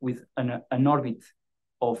spin with an orbit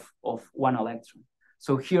of one electron.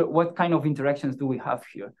 So here, what kind of interactions do we have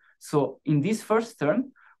here? So in this first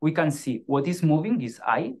term, we can see what is moving is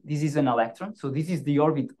I. This is an electron. So this is the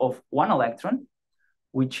orbit of one electron,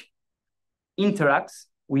 which interacts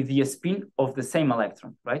with the spin of the same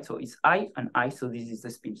electron, right? So it's I and I, so this is the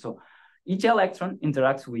spin. So each electron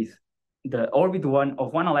interacts with the orbit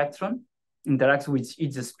of one electron, interacts with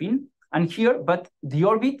each spin, and here, but the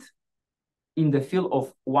orbit in the field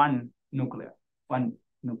of one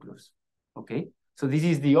nucleus, okay? So this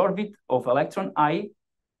is the orbit of electron I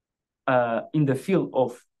in the field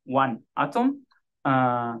of one atom,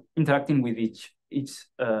 interacting with each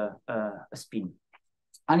spin.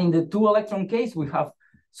 And in the two electron case, we have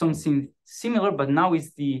something similar, but now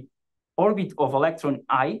it's the orbit of electron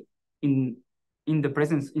I in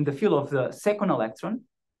the field of the second electron.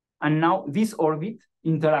 And now this orbit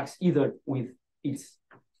interacts either with its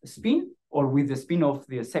spin or with the spin of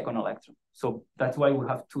the second electron. So that's why we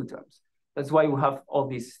have two terms. That's why we have all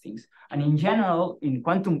these things. And in general, in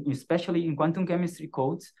quantum, especially in quantum chemistry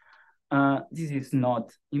codes, this is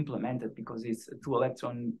not implemented because it's a two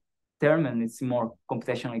electron term and it's more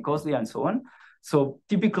computationally costly and so on. So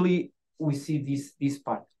typically we see this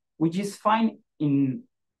part, which is fine in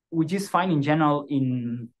general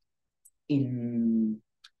in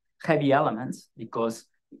heavy elements, because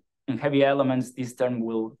in heavy elements, this term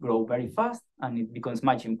will grow very fast and it becomes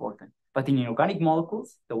much important. But in inorganic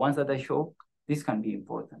molecules, the ones that I show, this can be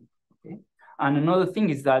important, okay? And another thing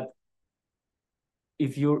is that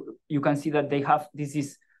if you can see that they have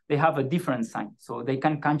a different sign, so they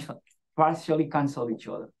can partially cancel each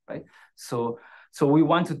other, right? So we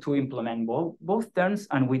wanted to implement both terms,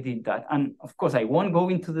 and we did that. And of course, I won't go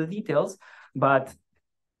into the details, but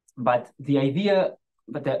the idea,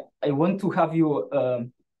 I want to have you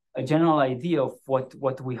a general idea of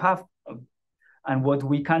what we have and what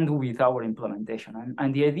we can do with our implementation.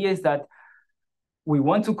 And the idea is that we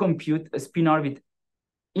want to compute a spin orbit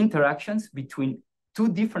interactions between two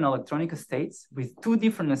different electronic states with two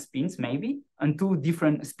different spins maybe, and two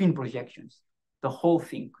different spin projections, the whole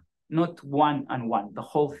thing, not one and one, the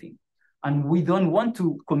whole thing. And we don't want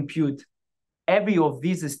to compute every of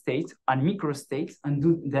these states and microstates and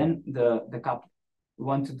do then the coupling. We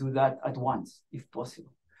want to do that at once, if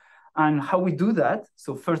possible. And how we do that?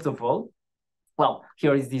 So first of all, well,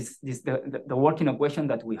 here is the working equation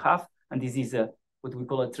that we have, and this is what we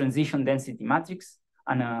call a transition density matrix,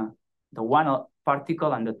 and the one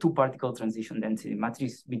particle and the two particle transition density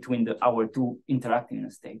matrix between our two interacting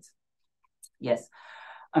states. Yes,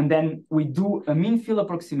 and then we do a mean field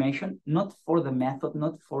approximation, not for the method,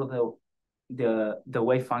 not for the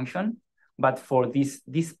wave function, but for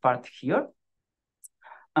this part here.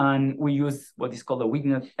 And we use what is called the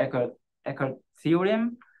Wigner-Eckert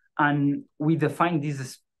theorem, and we define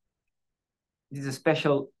this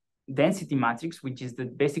special density matrix, which is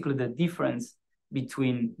basically the difference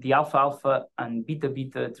between the alpha-alpha and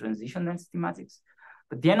beta-beta transition density matrix.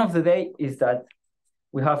 But the end of the day is that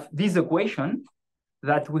we have this equation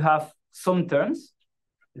that we have some terms,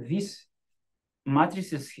 these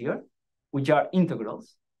matrices here, which are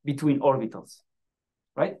integrals between orbitals,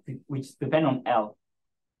 right? Which depend on L,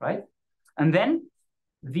 right? And then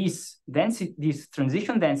this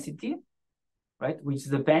transition density, right, which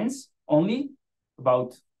depends only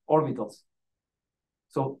about orbitals.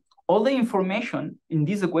 So all the information in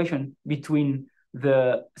this equation between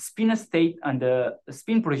the spin state and the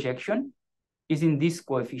spin projection is in these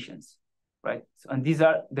coefficients, right? And these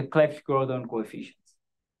are the Clebsch-Gordon coefficients.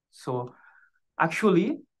 So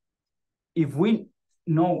actually, if we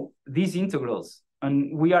know these integrals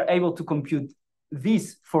and we are able to compute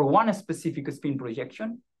this for one specific spin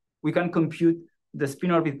projection, we can compute the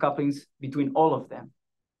spin orbit couplings between all of them,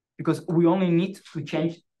 because we only need to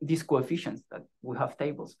change these coefficients, that we have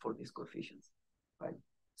tables for these coefficients, right?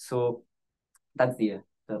 So that's the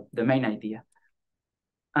main idea.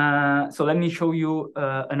 So let me show you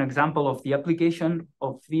an example of the application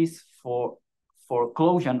of this for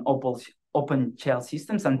closed and open shell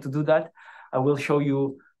systems. And to do that, I will show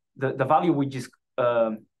you the value which is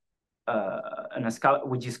a scala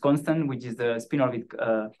which is constant, which is the spin orbit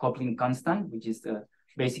coupling constant, which is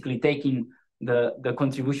basically taking the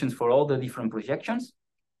contributions for all the different projections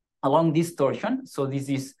along this torsion. So this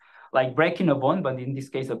is like breaking a bond, but in this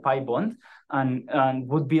case a pi bond, and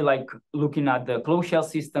would be like looking at the closed shell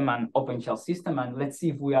system and open shell system, and let's see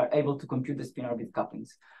if we are able to compute the spin orbit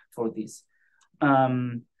couplings for this.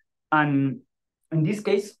 And in this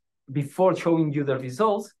case, before showing you the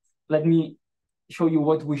results, let me show you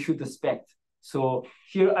what we should expect. So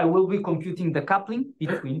here I will be computing the coupling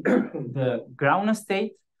between the ground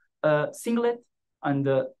state singlet and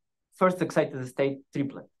the first excited state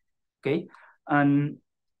triplet, okay? And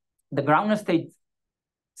the ground state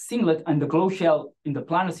singlet and the closed shell in the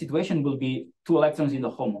planar situation will be 2 electrons in the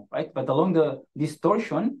HOMO, right? But along this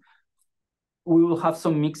torsion, we will have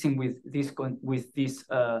some mixing with this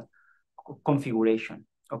configuration,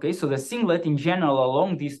 okay? So the singlet in general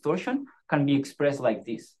along this torsion can be expressed like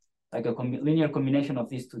this, like a linear combination of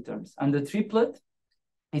these two terms. And the triplet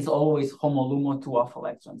is always HOMO-LUMO 2 alpha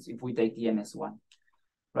electrons if we take the MS1,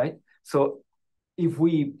 right? So if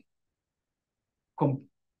we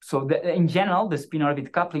in general, the spin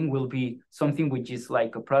orbit coupling will be something which is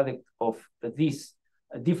like a product of this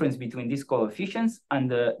difference between these coefficients and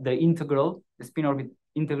the spin orbit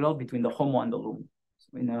integral between the HOMO and the LUMO,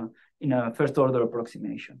 so in a first order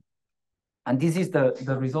approximation. And this is the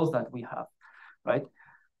results that we have, right?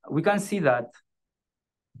 We can see that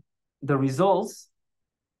the results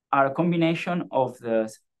are a combination of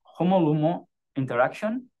the HOMO-LUMO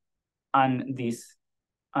interaction and this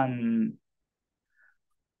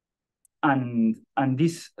and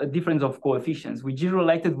this difference of coefficients, which is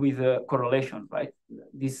related with correlation, right?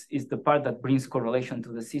 This is the part that brings correlation to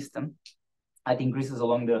the system. It increases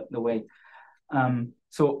along the way.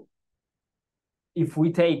 So if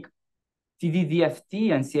we take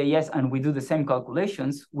TD-DFT and CIS and we do the same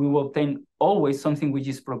calculations, we will obtain always something which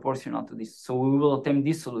is proportional to this. So we will obtain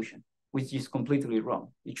this solution, which is completely wrong.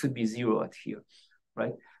 It should be 0 at here,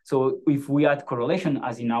 right? So if we add correlation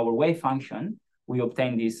as in our wave function, we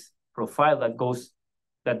obtain this profile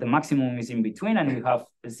that the maximum is in between, and we have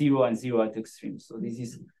 0 and 0 at the extreme. So this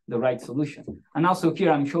is the right solution. And also here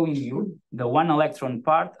I'm showing you the 1 electron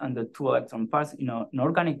part and the 2 electron parts in an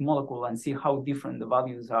organic molecule, and see how different the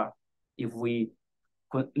values are if we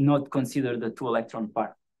not consider the 2 electron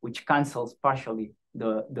part, which cancels partially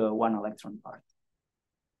the 1 electron part.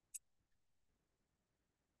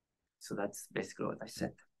 So that's basically what I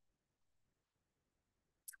said.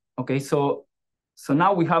 Okay, so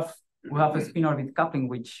now we have a spin orbit coupling,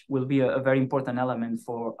 which will be a very important element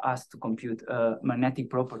for us to compute magnetic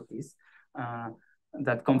properties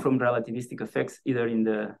that come from relativistic effects, either in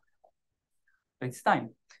the time.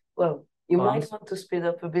 Well, You might want to speed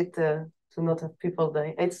up a bit to not have people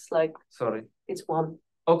die. It's like, sorry, it's one.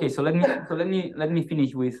 Okay, so let me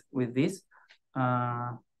finish with this.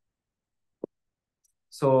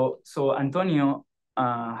 So Antonio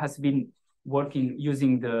has been working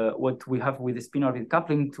using what we have with the spin orbit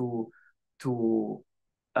coupling to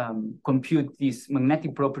compute these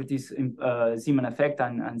magnetic properties. Zeeman effect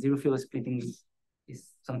and zero field splitting is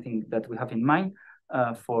something that we have in mind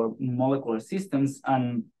for molecular systems,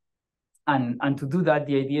 and to do that,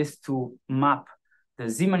 the idea is to map the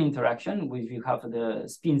Zeeman interaction, which we have the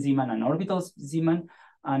spin Zeeman and orbital Zeeman,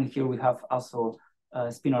 and here we have also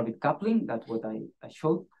spin orbit coupling, that's what I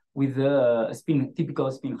showed, with the typical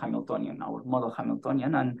spin Hamiltonian, our model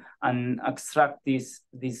Hamiltonian, and extract these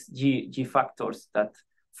G factors that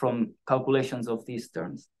from calculations of these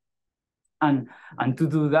terms. And to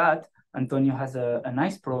do that, Antonio has a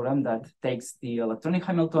nice program that takes the electronic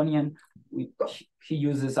Hamiltonian. He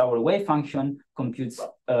uses our wave function, computes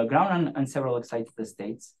ground and several excited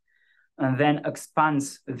states, and then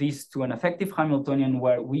expands this to an effective Hamiltonian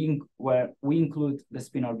where we include the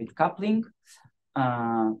spin orbit coupling.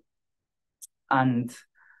 And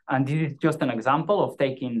this is just an example of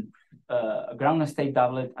taking a ground state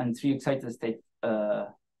doublet and 3 excited state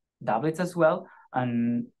doublets as well.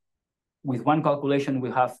 And with one calculation,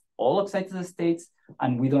 we have all excited states,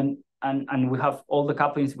 and we have all the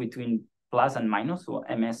couplings between plus and minus, so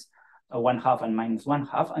ms 1/2 and minus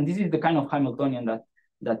 1/2. And this is the kind of Hamiltonian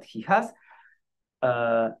that he has.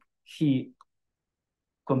 He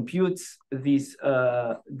computes these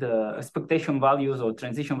the expectation values or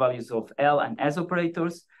transition values of L and S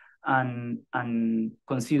operators, and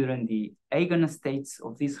considering the eigenstates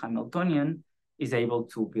of this Hamiltonian, is able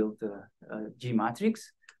to build a G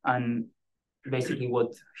matrix. And basically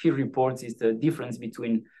what he reports is the difference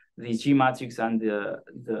between the G matrix and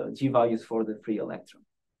the G values for the free electron.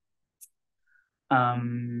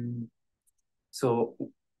 So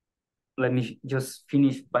let me just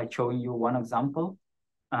finish by showing you one example,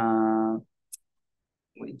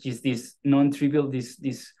 which is this non-trivial,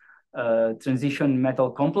 this transition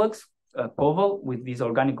metal complex, Koval, with this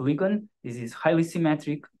organic ligand. This is highly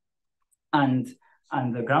symmetric, and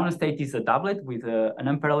the ground state is a doublet with an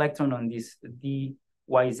ampere electron on this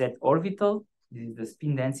DYZ orbital. This is the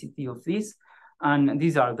spin density of this, and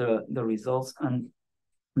these are the results. And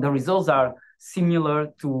the results are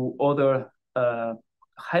similar to other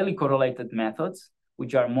highly correlated methods,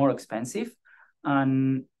 which are more expensive,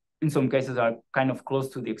 and in some cases are kind of close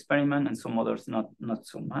to the experiment, and some others not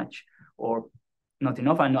so much, or not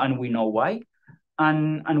enough, and we know why.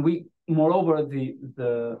 And we, moreover,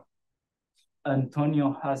 the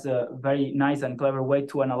Antonio has a very nice and clever way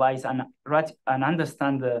to analyze and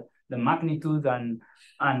understand the magnitude and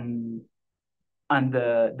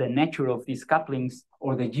the nature of these couplings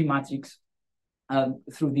or the G matrix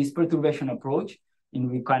through this perturbation approach. And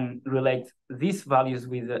we can relate these values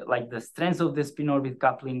with like the strength of the spin orbit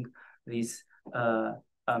coupling, this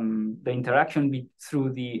the interaction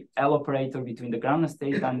through the L operator between the ground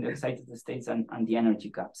state and the excited states and the energy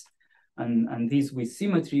gaps. And this with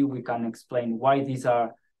symmetry, we can explain why these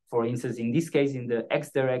are, for instance, in this case, in the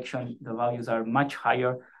X direction, the values are much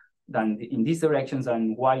higher than in these directions,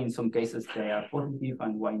 and why in some cases they are positive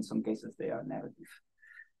and why in some cases they are negative.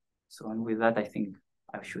 So, and with that, I think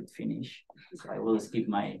I should finish. So I will skip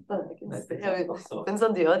my... Depends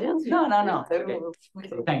on the audience? No. Okay.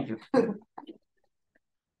 So, thank you.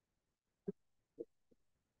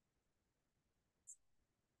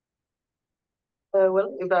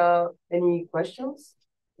 Well, if there are any questions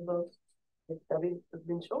about what David has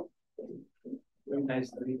been shown? Very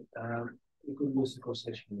nice, David. We could use the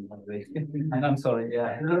cross-section in one way. And I'm sorry,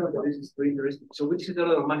 yeah. No, this is very interesting. So which is the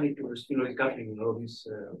order of magnitude of spin coupling in all these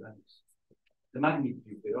organics? The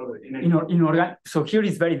magnitude, the order. So here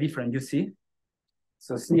is very different, you see?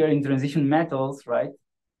 So here in transition metals, right?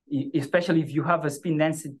 Especially if you have a spin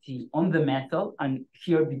density on the metal, and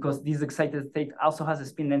here, because this excited state also has a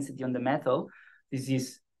spin density on the metal, this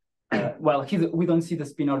is, well, here we don't see the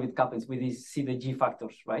spin orbit couplings, we see the G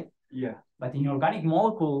factors, right? Yeah. But in organic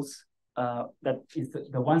molecules, that is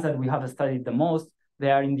the ones that we have studied the most,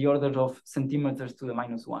 they are in the order of centimeters to the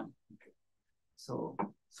 -1. So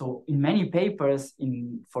in many papers,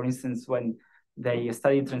 for instance, when they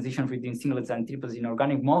study transition between singlets and triplets in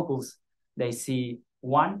organic molecules, they see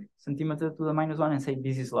 1 centimeter to the -1 and say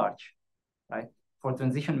this is large, right? For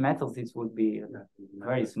transition metals, this would be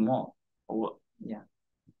very small. Yeah.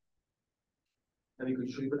 I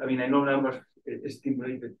mean, I know numbers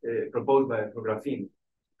stimulated proposed by graphene,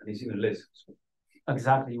 and it's even less. So.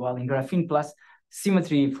 Exactly. Well, in graphene plus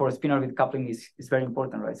symmetry for spin orbit coupling is very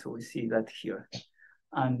important, right? So we see that here.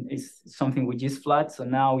 and it's something which is flat. So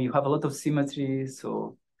now you have a lot of symmetry.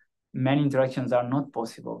 So many interactions are not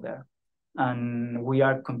possible there. And we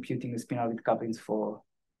are computing spin orbit couplings for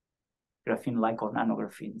graphene-like or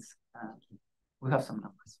nanographene. We have some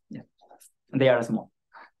numbers. Yeah, they are small.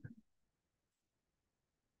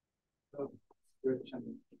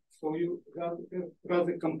 So you have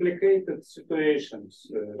rather complicated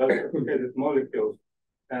situations, rather complicated molecules,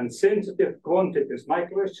 and sensitive quantities. My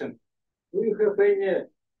question: do you have any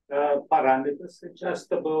parameters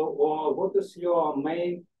adjustable, or what is your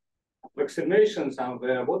main approximation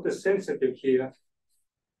somewhere? What is sensitive here?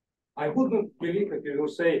 I wouldn't believe if you will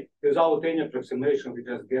say without any approximation we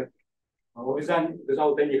just get, or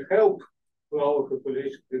without any help to our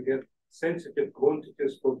calculation we get sensitive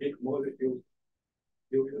quantities for big molecules.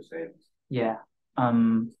 You will say this? Yeah.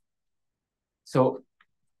 So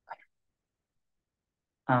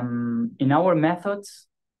in our methods,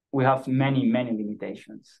 we have many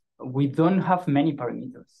limitations. We don't have many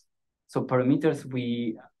parameters. So parameters,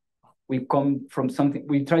 we come from something,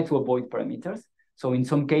 we try to avoid parameters. So in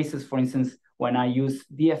some cases, for instance, when I use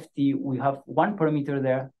DFT, we have one parameter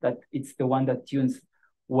there that it's the one that tunes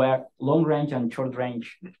where long range and short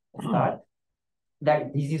range start.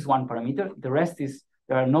 That this is one parameter. The rest is,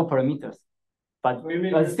 there are no parameters. But we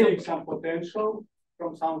mean still take some potential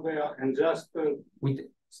from somewhere and just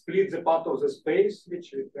split the part of the space,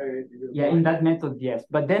 which yeah, in that method, yes.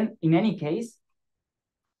 But then in any case,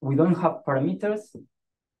 we don't have parameters,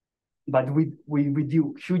 but we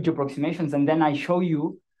do huge approximations, and then I show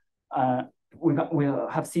you. We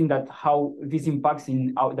have seen that how this impacts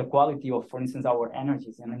in the quality of, for instance, our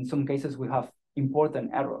energies, and in some cases we have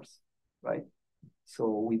important errors, right? So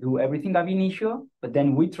we do everything ab initio, but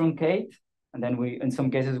then we truncate, and then in some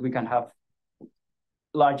cases we can have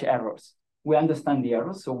large errors. We understand the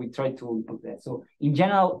errors, so we try to improve that. So in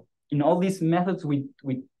general, in all these methods, we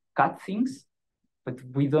cut things, but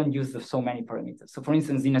we don't use so many parameters. So for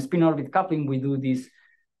instance, in a spin orbit coupling, we do this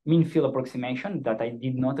mean field approximation that I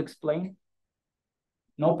did not explain.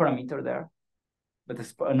 No parameter there, but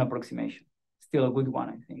an approximation. Still a good one,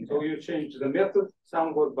 I think. So you change the method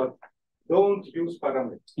somewhat, but don't use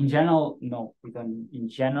parameters. In general, no, we don't. In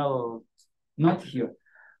general, not here.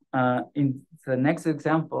 In the next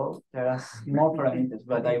example, there are more parameters,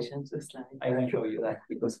 but I won't show you that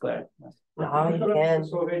because Claire. No, you can.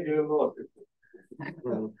 It's already a lot.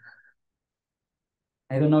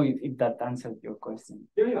 I don't know if that answered your question.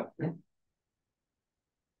 Yeah.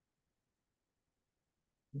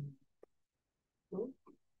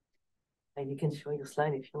 You can show your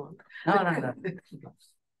slide if you want. No.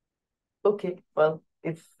 Okay, well,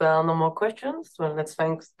 if there are no more questions, well, let's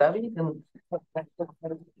thank David.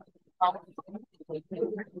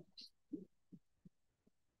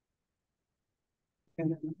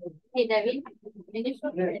 And hey, David, can you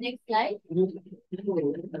show the next slide?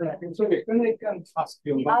 Sorry, can I ask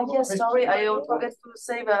you? yes, sorry, I forgot to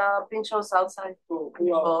save pinchos outside for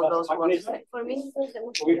those who want to say. For me,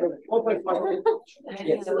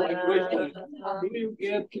 Do you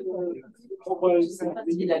get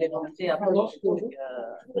Il allait monter après.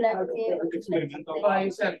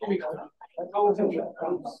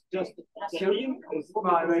 just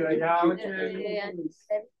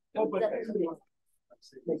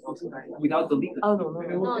Without the legal. Oh,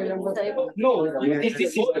 no. this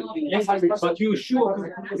is yes, but you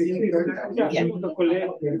sure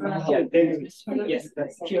Yes,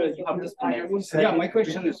 that's here you have this. Yeah, my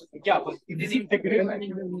question is, but it is integrated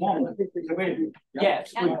moment.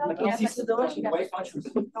 Yes, but this is the way functions.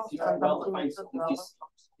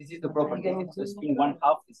 This is the property of the spin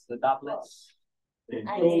 1/2 is the doublets.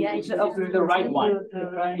 It's the right one.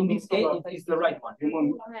 In this case, it is the right one. Yeah.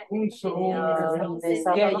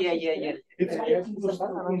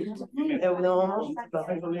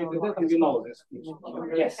 You know this.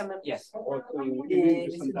 Yes. Yes.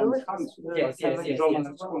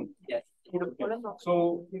 Yes.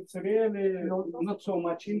 So it's really not so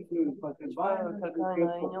much influence, but environment.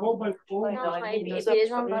 In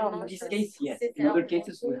this case, yes. In other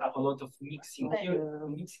cases, we have a lot of mixing here.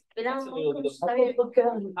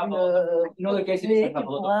 In other cases, we have a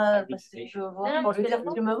lot of mixation.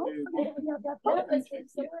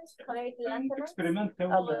 Experimental.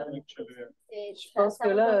 Je pense que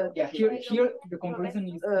là, here the comparison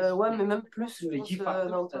is. ouais, mais même plus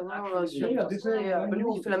d'Antonio sur lui,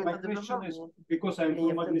 il fait la méthode de Benoît. Because I'm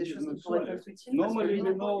from magnetism solar. Normally, you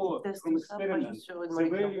know, from experiments, the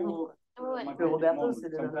way you Roberto, c'est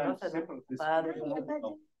de la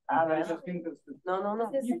Ah, I ben, just think that's the non, non,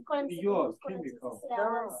 non. Parce que c'est quand même Your c'est chemical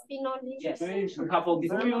un spin-only. Yes. situation. We have all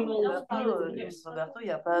these. Non, non, Yes. Roberto, il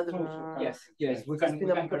n'y a pas de... Yes, we can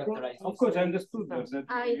characterize. Of course, I understood that.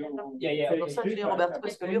 Ah, oui, d'accord. Yeah. C'est pour ça que je dis Roberto,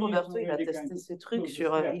 parce que lui, Roberto, il a testé ses trucs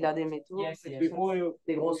sur... il a des métaux, Yes.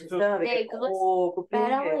 des gros systèmes avec Des des gros copies. Bah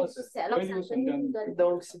alors, oui, c'est alors que c'est un peu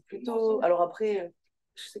Donc, c'est plutôt... Alors après,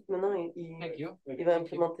 je sais que maintenant, Thank you. il va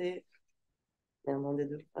implémenter... un des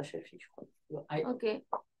deux, HFI, je crois. Ok.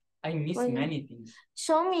 I miss Well, many things.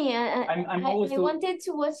 Show me. I'm always I wanted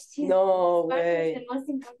to watch this. No Part was way. the most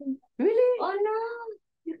important. Really? Oh no.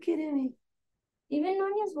 You're kidding me. Even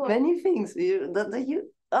Nonya's work. Many things.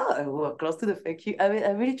 We're close to the fake you. I mean,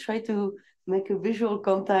 I really try to make a visual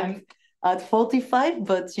contact at 45,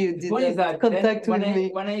 but you The point is didn't that contact then with me.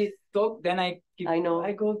 when I talk, then I know.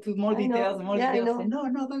 I go to more I know. details, more Yeah, I details. know.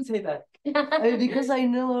 No, don't say that. I mean, because I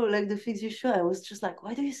know, like, the things you show, I was just like,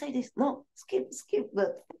 why do you say this? No, skip.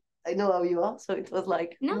 But I know how you are, so it was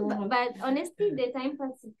like... No, but honestly, the time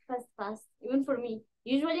passed fast, even for me.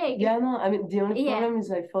 Usually I get... Yeah, no, I mean, the only Yeah. problem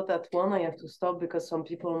is I thought at one I have to stop because some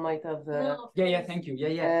people might have... No, Yeah, thank you.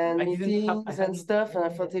 Yeah. and I didn't have- meetings I and hadn't- stuff, and I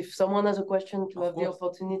thought if someone has a question to Of have the course,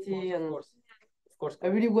 opportunity, and Of course. I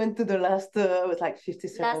really went to the last with like 50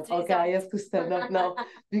 seconds. Last Okay, I resort. have to stand up now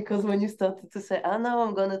because when you started to say, now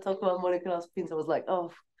I'm gonna talk about molecular spins, I was like,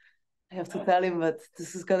 oh, I have to tell him, but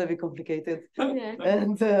this is gonna be complicated. Yeah.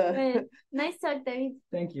 And Well, nice talk, David.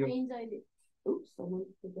 Thank I you. enjoyed it. Oops, someone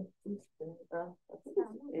forgot this.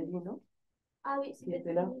 Ellie, non? Ah oui, Qui était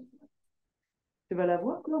c'était là? Tu vas la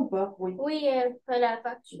voir, là, ou pas? Oui. Oui, la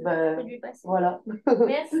facture, tu peux lui passer. Voilà.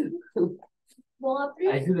 Merci. Bon, à plus.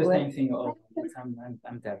 I do the same thing.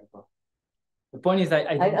 I'm terrible. The point is,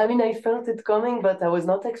 I mean, I felt it coming, but I was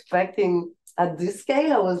not expecting at this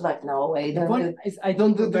scale. I was like, no way. the point is, I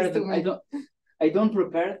don't prepare the, I don't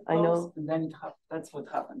prepare. I know. And then that's what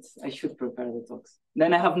happens. I should prepare the talks.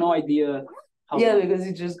 Then I have no idea. Yeah, because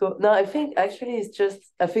you just go. No, I think actually it's just.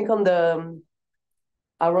 I think on the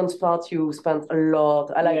Aaron's part you spent a lot.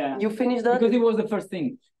 You finished that because it was the first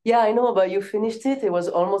thing. Yeah, I know, but you finished it. It was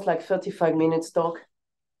almost like 35 minutes talk,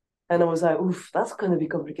 and I was like, oof, that's gonna be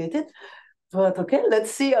complicated. But okay,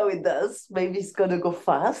 let's see how it does. Maybe it's gonna go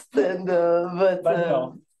fast, and but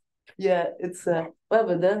no. Yeah, it's well.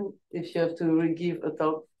 But then if you have to give a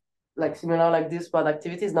talk like similar like this about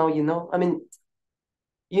activities, now you know. I mean,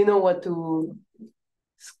 you know what to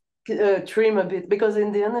trim a bit, because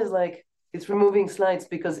in the end it's like it's removing slides,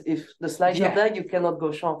 because if the slides are there, you cannot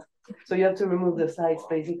go short. So you have to remove the slides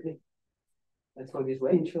basically. Let's go this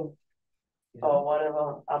way. Intro. Or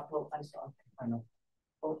whatever. Apple. I saw. I know.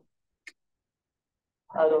 Oh.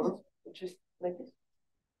 I don't know. Just like this.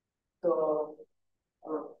 So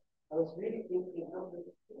I was really thinking of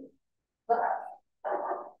this. I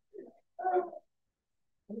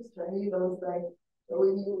was trying, I was like,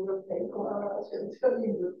 showing you the paper and showing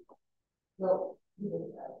you. No, you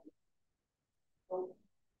didn't have it.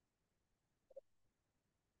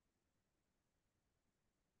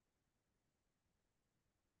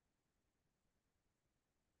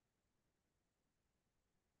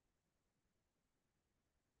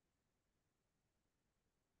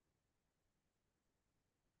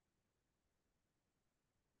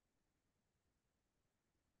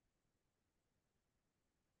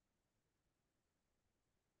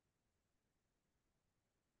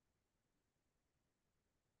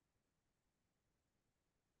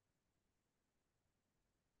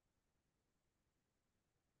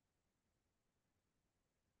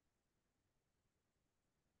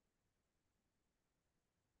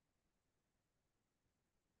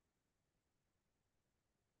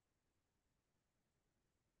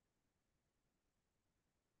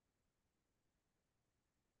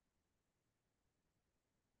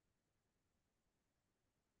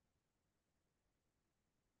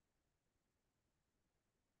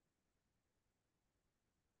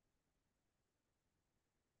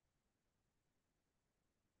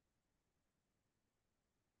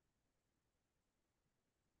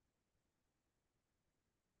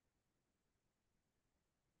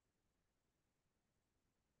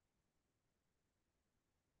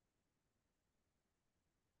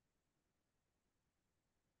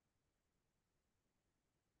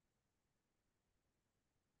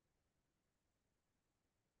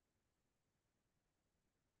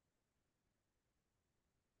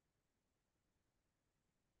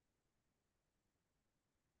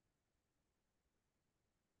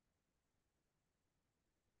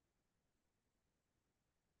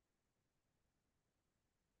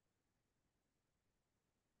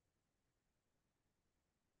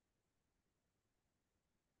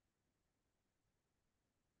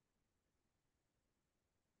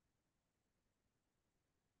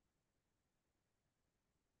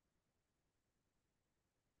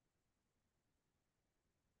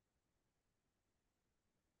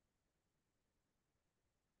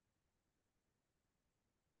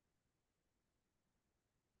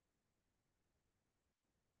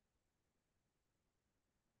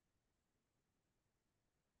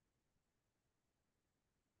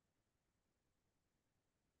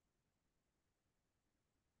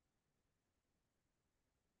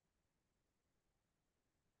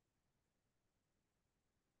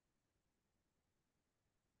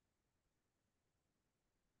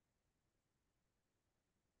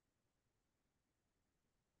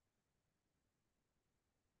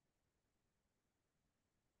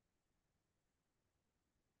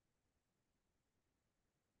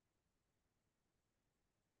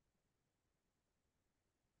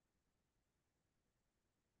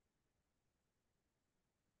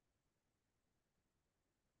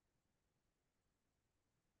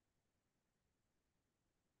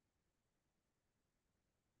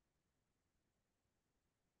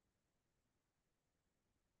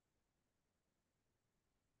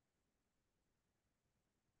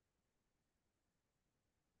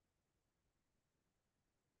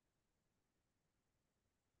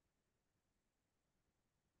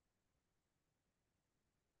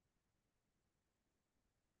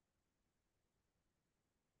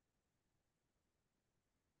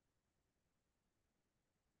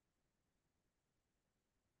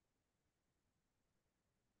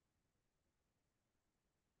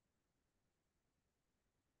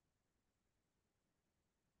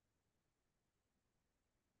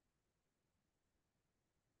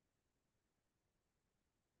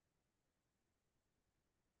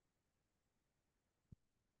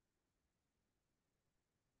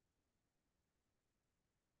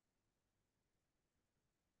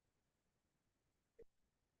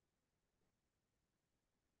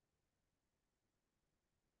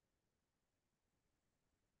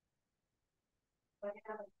 You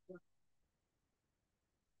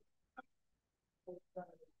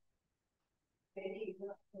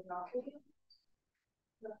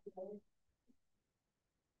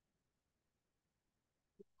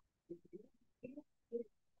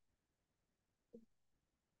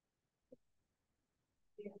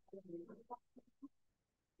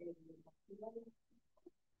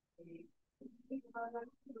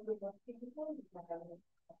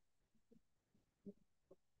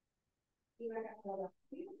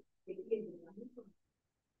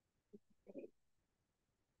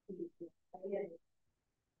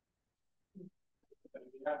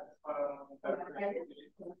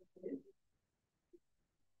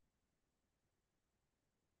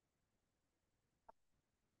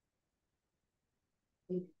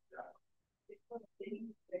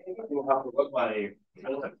have to work by